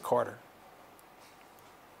says to Carter,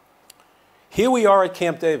 here we are at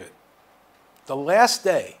Camp David, the last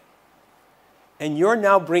day, and you're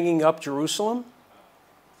now bringing up Jerusalem?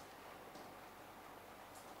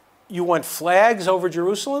 You want flags over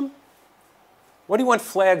Jerusalem? What do you want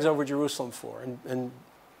flags over Jerusalem for? And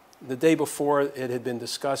the day before it had been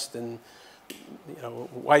discussed, and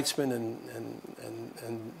Weitzman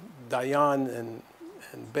and Dayan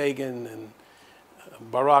and Begin and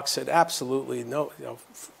Barak said absolutely no,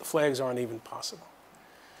 flags aren't even possible.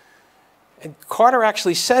 And Carter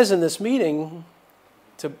actually says in this meeting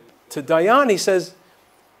to Dayan, he says,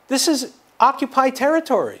 this is occupied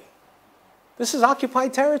territory. This is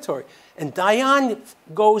occupied territory. And Dayan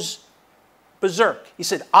goes berserk. He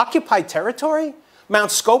said, occupied territory?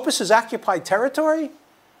 Mount Scopus is occupied territory?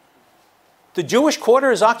 The Jewish quarter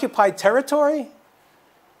is occupied territory?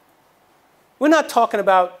 We're not talking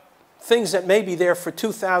about things that may be there for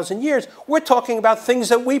 2,000 years. We're talking about things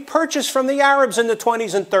that we purchased from the Arabs in the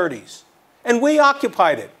 20s and 30s. And we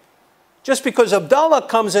occupied it. Just because Abdullah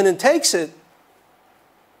comes in and takes it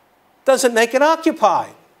doesn't make it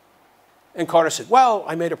occupied. And Carter said, well,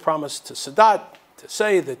 I made a promise to Sadat to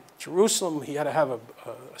say that Jerusalem, he had to have a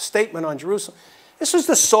statement on Jerusalem. This was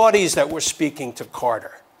the Saudis that were speaking to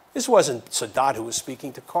Carter. This wasn't Sadat who was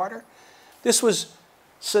speaking to Carter. This was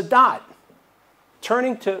Sadat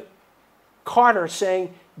turning to Carter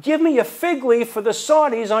saying, give me a fig leaf for the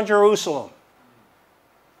Saudis on Jerusalem.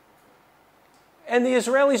 And the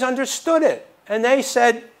Israelis understood it. And they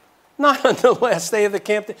said, not on the last day of the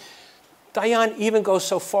Camp David. Dayan even goes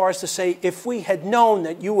so far as to say, if we had known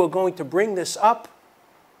that you were going to bring this up,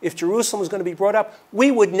 if Jerusalem was going to be brought up,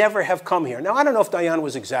 we would never have come here. Now, I don't know if Dayan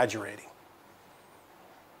was exaggerating.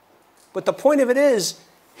 But the point of it is,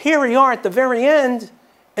 here we are at the very end,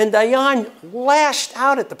 and Dayan lashed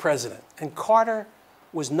out at the president. And Carter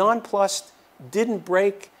was nonplussed, didn't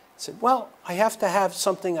break, said, well, I have to have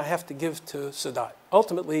something I have to give to Sadat.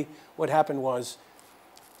 Ultimately, what happened was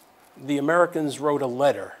the Americans wrote a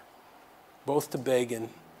letter, both to Begin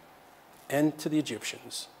and to the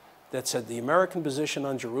Egyptians, that said the American position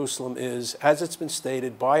on Jerusalem is, as it's been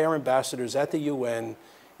stated by our ambassadors at the UN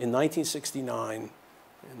in 1969,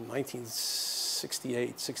 in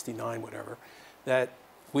 1968, 69, whatever, that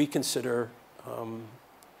we consider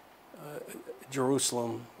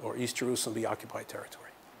Jerusalem or East Jerusalem be occupied territory.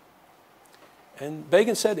 And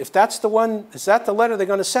Begin said, if that's the one, is that the letter they're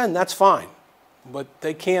going to send, that's fine. But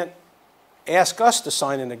they can't ask us to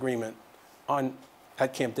sign an agreement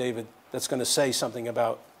at Camp David that's going to say something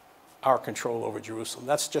about our control over Jerusalem.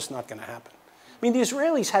 That's just not going to happen. I mean, the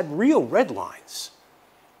Israelis had real red lines.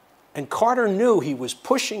 And Carter knew he was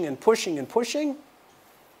pushing and pushing and pushing.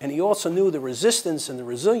 And he also knew the resistance and the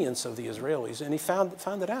resilience of the Israelis. And he found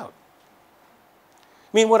it out.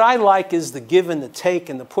 I mean, what I like is the give and the take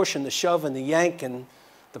and the push and the shove and the yank and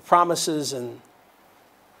the promises. And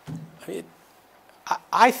I mean,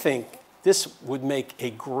 I think this would make a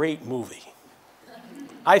great movie.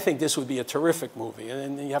 I think this would be a terrific movie.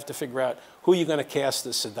 And then you have to figure out who you're going to cast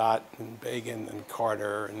as Sadat and Begin and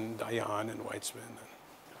Carter and Dayan and Weitzman. And,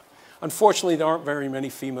 unfortunately, there aren't very many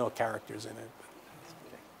female characters in it.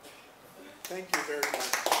 Thank you very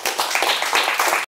much.